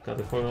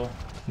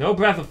 No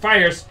breath of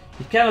fires.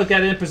 He cannot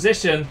get in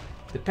position.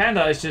 The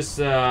panda is just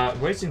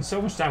wasting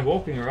so much time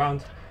walking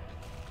around.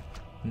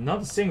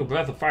 Not a single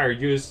breath of fire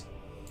used.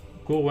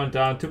 Cool went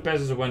down, 2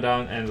 peasants went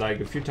down, and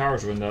like a few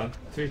towers went down.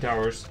 3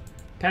 towers.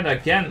 Panda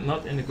again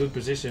not in a good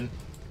position.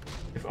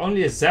 If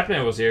only a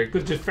Zeppelin was here, he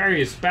could just ferry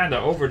his panda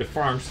over the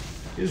farms.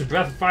 Use a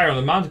breath of fire on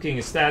the Mountain King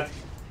instead.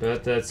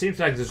 But it seems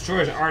like the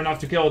destroyers are enough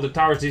to kill all the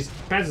towers. These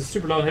peasants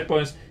super low on hit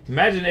points.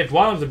 Imagine if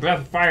one of the breath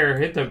of fire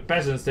hit the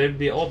peasants, they'd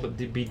be all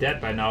be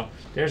dead by now.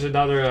 There's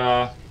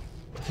another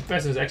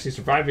peasant actually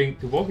surviving,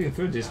 walking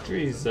through these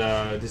trees,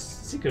 this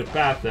secret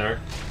path there.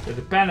 That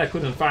the panda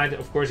couldn't find.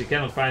 Of course he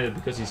cannot find it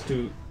because he's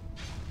too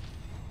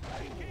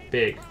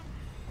big.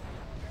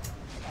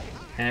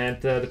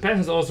 And the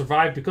peasants all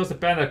survived because the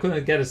panda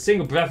couldn't get a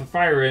single breath of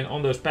fire in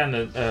on those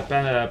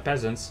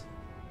peasants.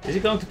 Is he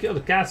going to kill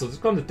the castle? It's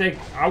going to take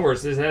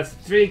hours. It has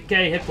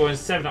 3k hit points,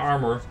 7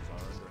 armor.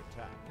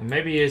 And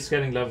maybe he's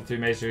getting level 3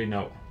 masonry.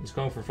 No. He's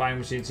going for flying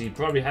machines. He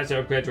probably has the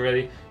upgrade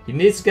already. He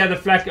needs to get a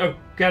flak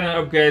cannon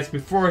upgrade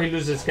before he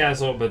loses his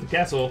castle. But the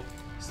castle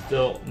is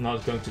still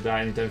not going to die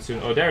anytime soon.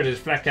 Oh, there it is.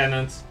 Flak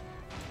cannons.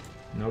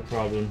 No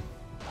problem.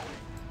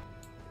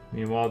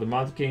 Meanwhile, the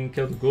Mountain King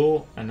killed the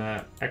ghoul and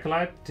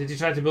Acolyte. Did he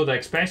try to build an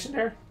expansion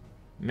there?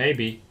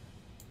 Maybe.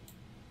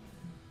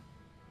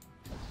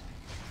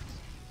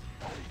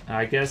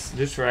 I guess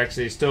Lucifer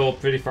actually is still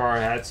pretty far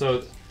ahead,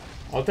 so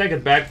I'll take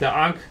it back. The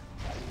Ankh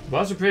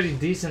was a pretty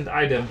decent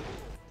item.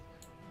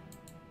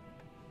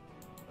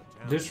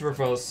 Lucifer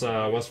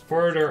was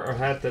further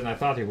ahead than I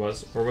thought he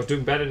was, or was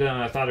doing better than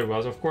I thought he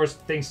was. Of course,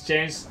 things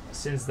changed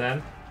since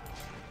then.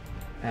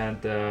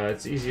 And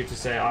it's easier to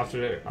say after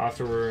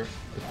the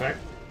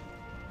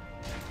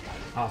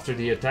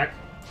attack.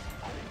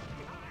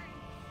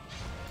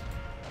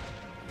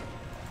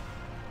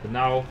 But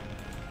now,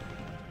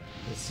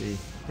 let's see.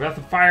 Breath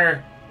of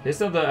Fire. This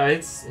not the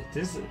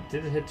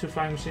did it hit 2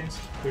 flying machines?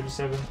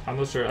 37? I'm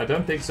not sure. I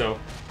don't think so.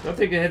 I don't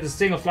think it hit a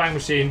single flying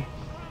machine.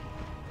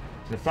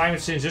 The flying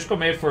machines just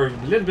come in for a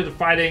little bit of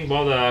fighting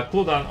while the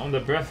cooldown on the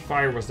Breath of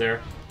Fire was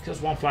there.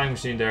 Kills 1 flying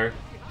machine there.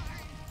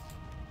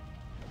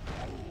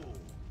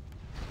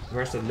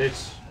 Where's the Lich?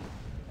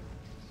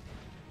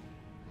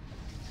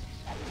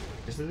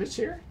 Is the Lich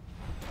here?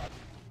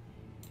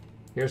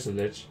 Here's the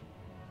Lich.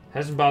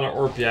 Hasn't bought an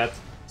orb yet.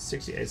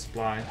 68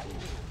 supply.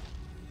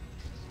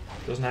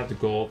 Doesn't have the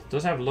gold.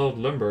 Doesn't have a lot of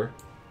lumber.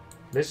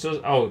 Lich does.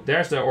 Oh,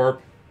 there's the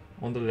orb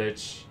on the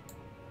Lich.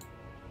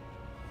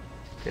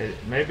 Okay,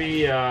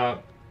 maybe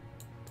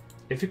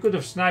if you could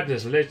have sniped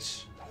this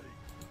Lich,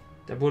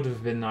 that would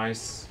have been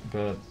nice.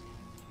 But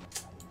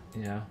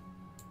yeah.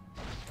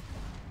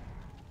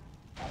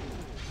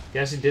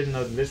 Guess he didn't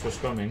know the Lich was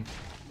coming.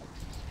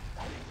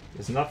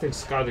 There's nothing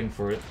scouting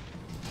for it.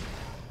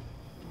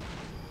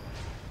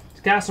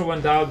 The castle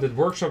went down, the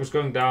workshop is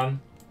going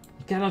down.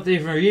 He cannot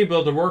even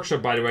rebuild the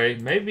workshop, by the way.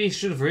 Maybe he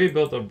should have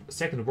rebuilt a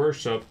second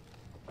workshop.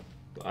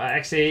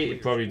 Actually, he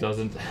probably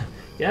doesn't.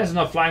 He has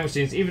enough flying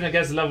machines. Even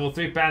against a level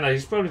 3 panda,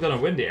 he's probably gonna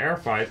win the air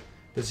fight.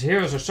 But his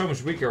heroes are so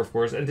much weaker, of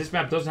course. And this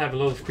map doesn't have a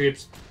lot of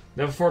creeps.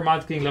 Level 4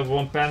 Mountain King, level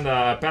 1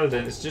 panda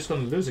paladin is just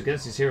gonna lose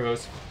against these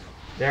heroes.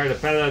 There, the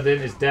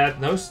paladin is dead.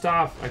 No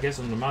staff, I guess,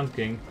 on the Mountain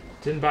King.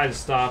 Didn't buy the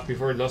staff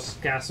before he lost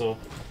his castle.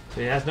 So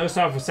he has no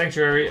staff for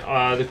Sanctuary.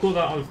 The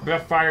cooldown on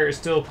Breath of Fire is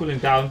still cooling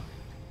down.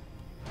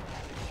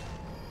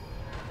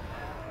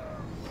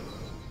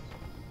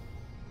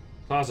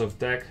 Class of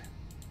attack.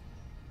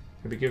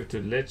 Maybe give it to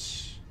the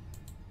Lich.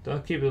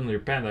 Don't keep it on your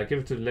panda. Give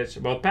it to the Lich.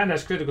 Well, panda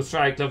has critical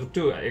strike level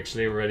 2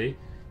 actually already.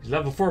 He's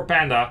level 4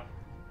 panda.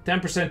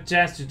 10%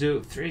 chance to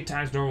do 3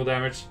 times normal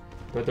damage.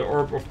 But the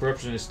Orb of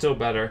Corruption is still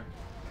better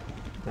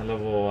than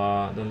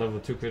level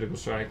 2 critical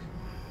strike.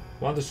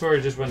 One destroyer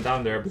just went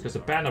down there because the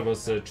panda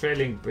was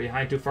trailing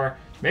behind too far.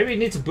 Maybe he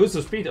needs a boost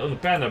of speed on the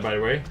panda, by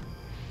the way.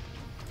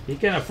 He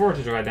can afford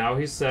it right now.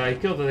 He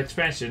killed that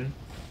expansion.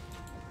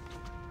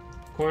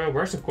 Coil,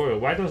 where's the coil?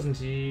 Why doesn't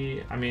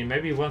he? I mean,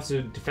 maybe he wants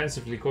to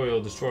defensively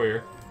coil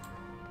destroyer.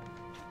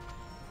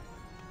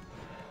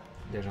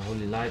 There's a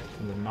holy light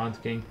on the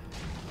Mountain King.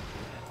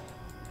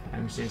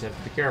 And machines have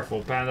to be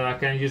careful. Panda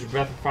can use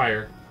Breath of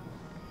Fire.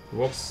 He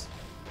walks.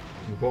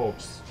 He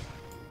walks.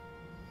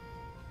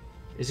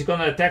 Is he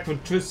gonna attack from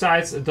 2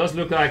 sides? It does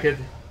look like it.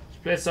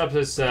 Splits up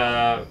his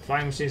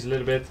flying machines a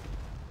little bit.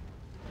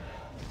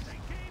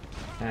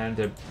 And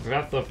the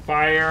Breath of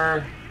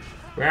Fire.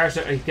 Where is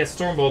it? He gets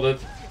storm bolted.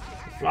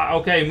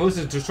 Okay, he moves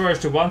his destroyers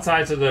to one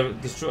side so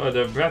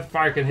the Breath of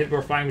Fire can hit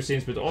more flying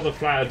machines, but all the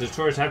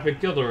destroyers have been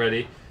killed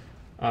already.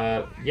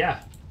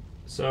 Yeah.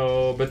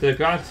 So, but the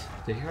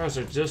heroes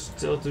are just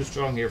still too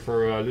strong here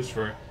for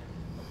Lucifer.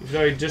 Even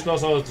though he just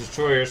lost all his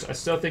destroyers, I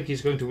still think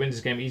he's going to win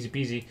this game easy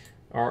peasy.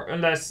 Or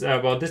unless,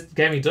 well, this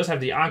game he does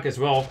have the Ankh as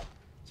well.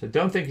 So I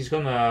don't think he's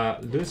gonna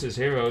lose his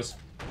heroes.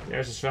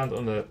 There's a strand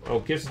on the... Oh,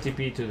 gives the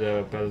TP to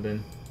the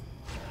Paladin.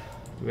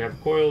 Do we have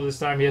a coil this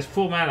time? He has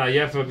full mana.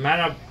 You have a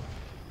mana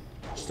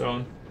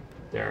stone.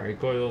 There, he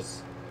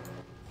coils.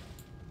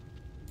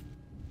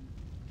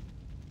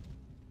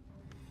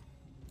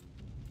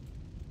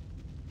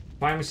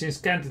 Fire machines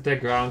can't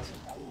attack ground.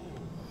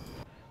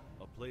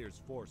 A player's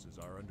forces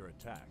are under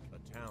attack.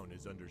 A town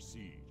is under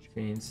siege.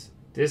 Fiends.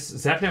 This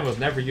Zeppelin was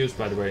never used,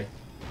 by the way.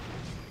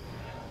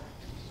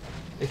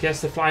 I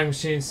guess the flying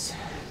machines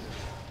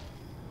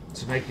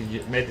to made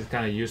it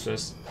kind of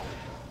useless.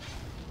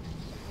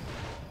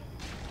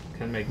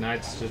 Can't make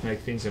knights, just make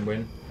fiends and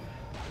win.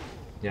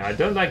 Yeah, I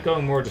don't like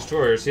going more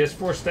destroyers. He has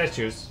 4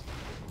 statues.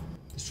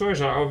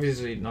 Destroyers are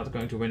obviously not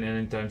going to win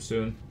anytime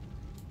soon.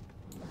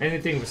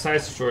 Anything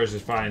besides destroyers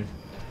is fine.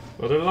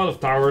 Well, there are a lot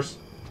of towers.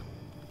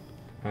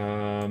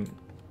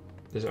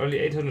 There's only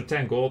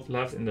 810 gold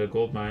left in the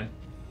gold mine.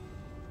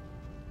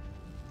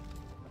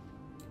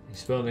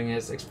 He's building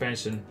his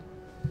expansion.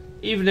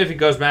 Even if he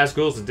goes mass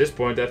ghouls at this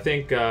point, I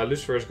think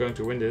Lucifer is going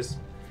to win this.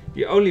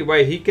 The only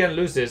way he can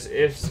lose this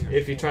is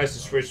if he tries to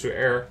switch to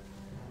air.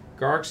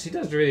 Gargs, he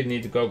doesn't really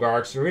need to go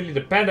Gargs. Really,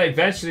 the panda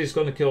eventually is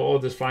going to kill all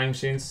of these flying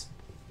machines.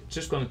 It's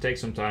just going to take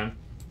some time.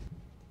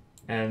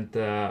 And,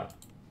 yeah.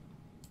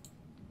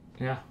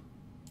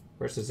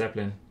 Where's the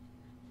Zeppelin?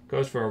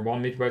 Goes for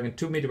 1 meter wagon,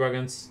 2 meter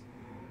wagons.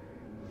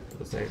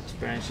 Let's take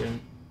expansion.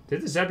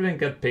 Did the Zeppelin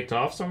get picked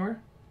off somewhere?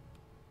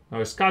 No,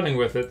 he's scouting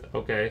with it.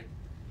 Okay.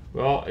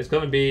 Well, it's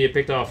gonna be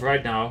picked off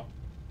right now.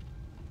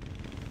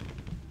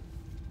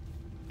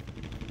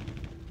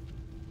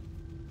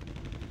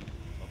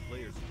 A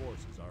player's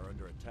forces are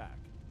under attack.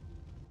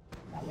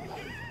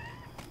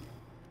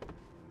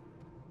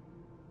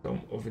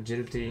 Tome of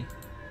agility.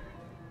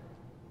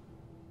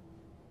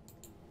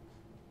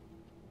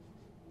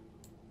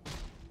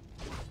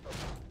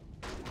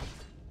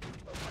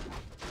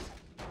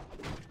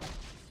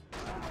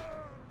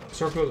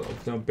 Circle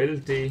of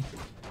Nobility.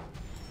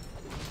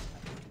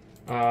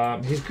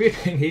 He's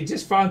creeping. He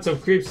just found some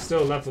creeps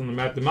still left on the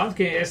map. The Mountain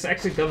King is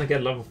actually gonna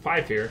get level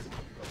 5 here.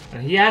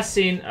 And he has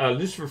seen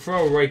Lucifer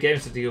throw away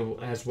games that he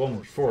has won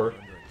before.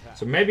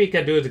 So maybe he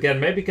can do it again.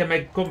 Maybe he can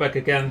make a comeback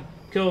again.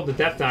 Kill the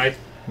Death Knight.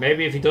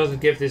 Maybe if he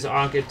doesn't give this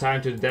Ankh in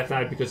time to the Death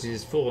Knight because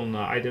he's full on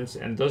items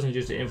and doesn't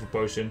use the Info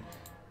Potion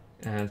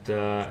and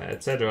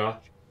etc.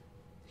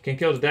 He can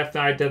kill the Death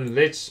Knight, then the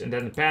Lich, and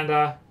then the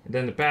Panda, and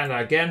then the Panda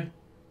again.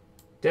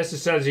 That's the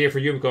strategy here for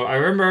Yumiko. I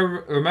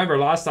remember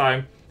last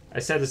time I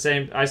said the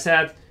same. I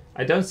said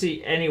I don't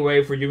see any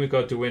way for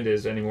Yumiko to win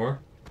this anymore.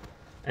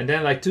 And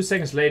then like 2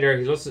 seconds later,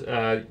 he lost.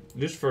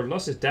 Lucifer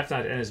lost his Death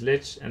Knight and his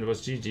Lich, and it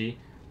was GG.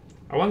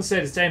 I want to say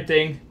the same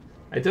thing.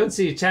 I don't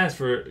see a chance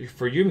for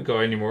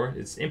Yumiko anymore.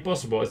 It's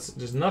impossible.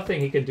 There's nothing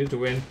he can do to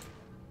win.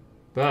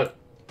 But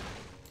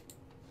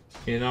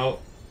you know,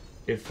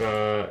 if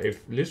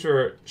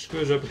Lucifer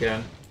screws up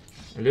again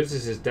and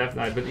loses his Death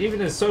Knight, but even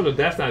his solo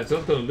Death Knight is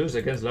not going to lose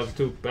against level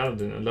 2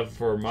 Paladin and level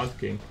 4 Mountain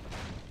King.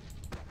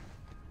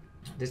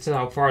 This is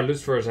how far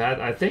Lucifer is ahead.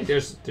 I think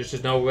there's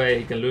just no way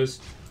he can lose.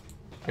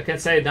 I can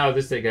say it now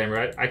this game,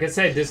 right? I can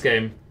say it this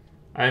game.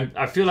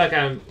 I feel like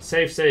I'm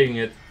safe saying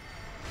it.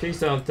 Please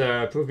don't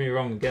prove me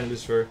wrong again,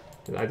 Lucifer.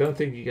 But I don't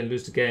think you can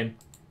lose the game.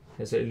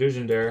 There's an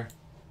illusion there.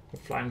 The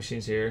flying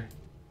machines here.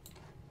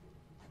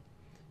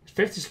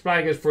 50 supply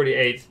against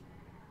 48.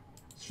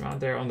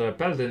 Surround there on the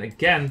Paladin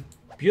again.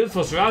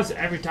 Beautiful surrounds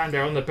every time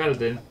they're on the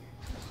Paladin.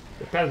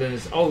 The Paladin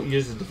is... Oh,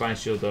 use the Divine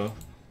Shield though.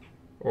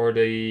 Or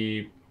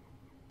the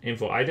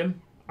info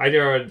item.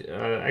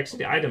 Either, actually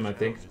the item I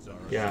think.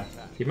 Yeah.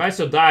 He might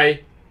still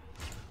die.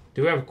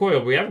 Do we have a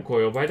coil? We have a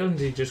coil. Why doesn't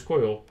he just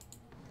coil?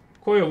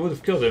 Coil would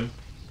have killed him.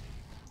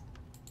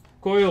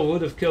 Coil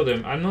would have killed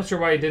him. I'm not sure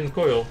why he didn't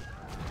coil.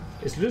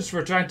 Is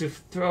Lucifer trying to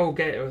throw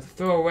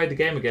away the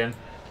game again?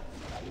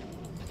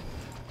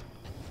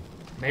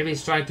 Maybe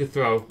he's trying to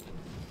throw.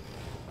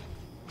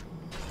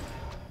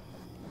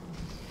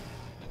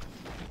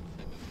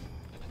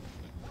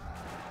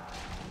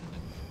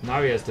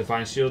 Now he has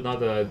Divine Shield,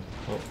 not a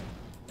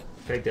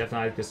fake Death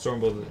Knight gets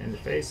Stormbolt in the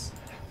face.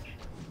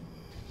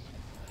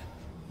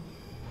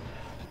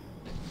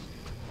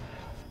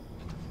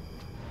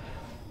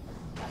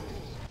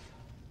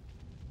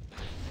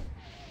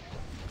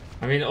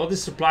 I mean, all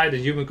this supply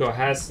that Yumiko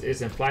has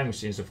is in flying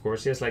machines, of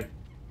course. He has like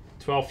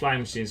 12 flying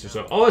machines or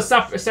so. Oh, a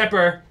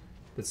Sapper!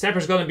 But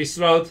Sapper's gonna be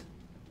slowed.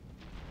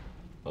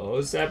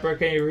 Oh, Sapper,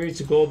 can you reach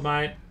the gold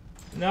mine?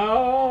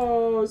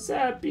 No!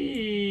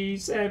 Sappy!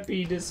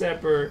 Sappy the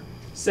Sapper.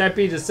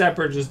 Sappy the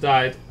Sapper just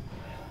died.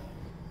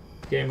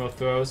 Game of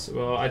throws.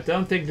 Well, I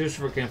don't think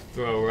Lucifer can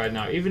throw right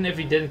now. Even if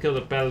he didn't kill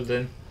the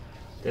Paladin.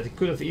 That he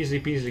could have easily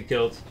peasily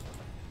killed.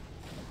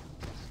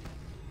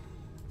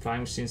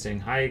 Flying machine saying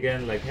hi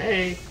again, like,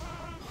 hey!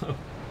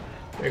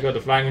 There go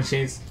the flying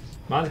machines.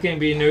 Mountain King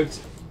being nuked.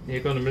 Here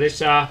come the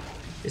militia.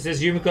 Is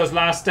this Yumiko's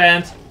last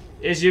stand?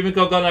 Is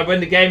Yumiko gonna win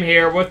the game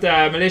here with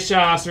the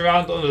militia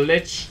surround on the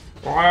Lich?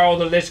 Or are all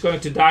the Lich going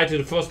to die to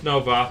the Frost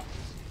Nova?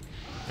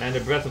 And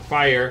the Breath of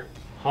Fire.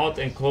 Hot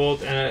and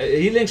cold. And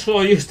a healing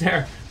scroll used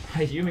there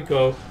by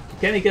Yumiko.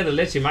 Can he get a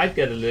Lich? He might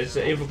get a Lich.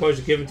 The info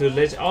potion given to the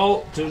Lich.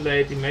 Oh, too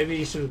late. Maybe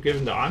he should have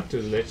given the Ankh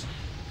to the Lich.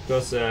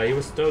 Because he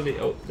was totally...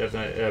 Oh,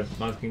 definitely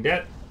Mountain King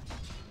dead.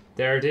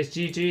 There it is,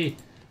 GG.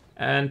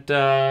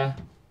 And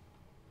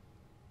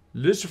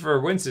Lucifer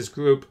wins this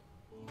group.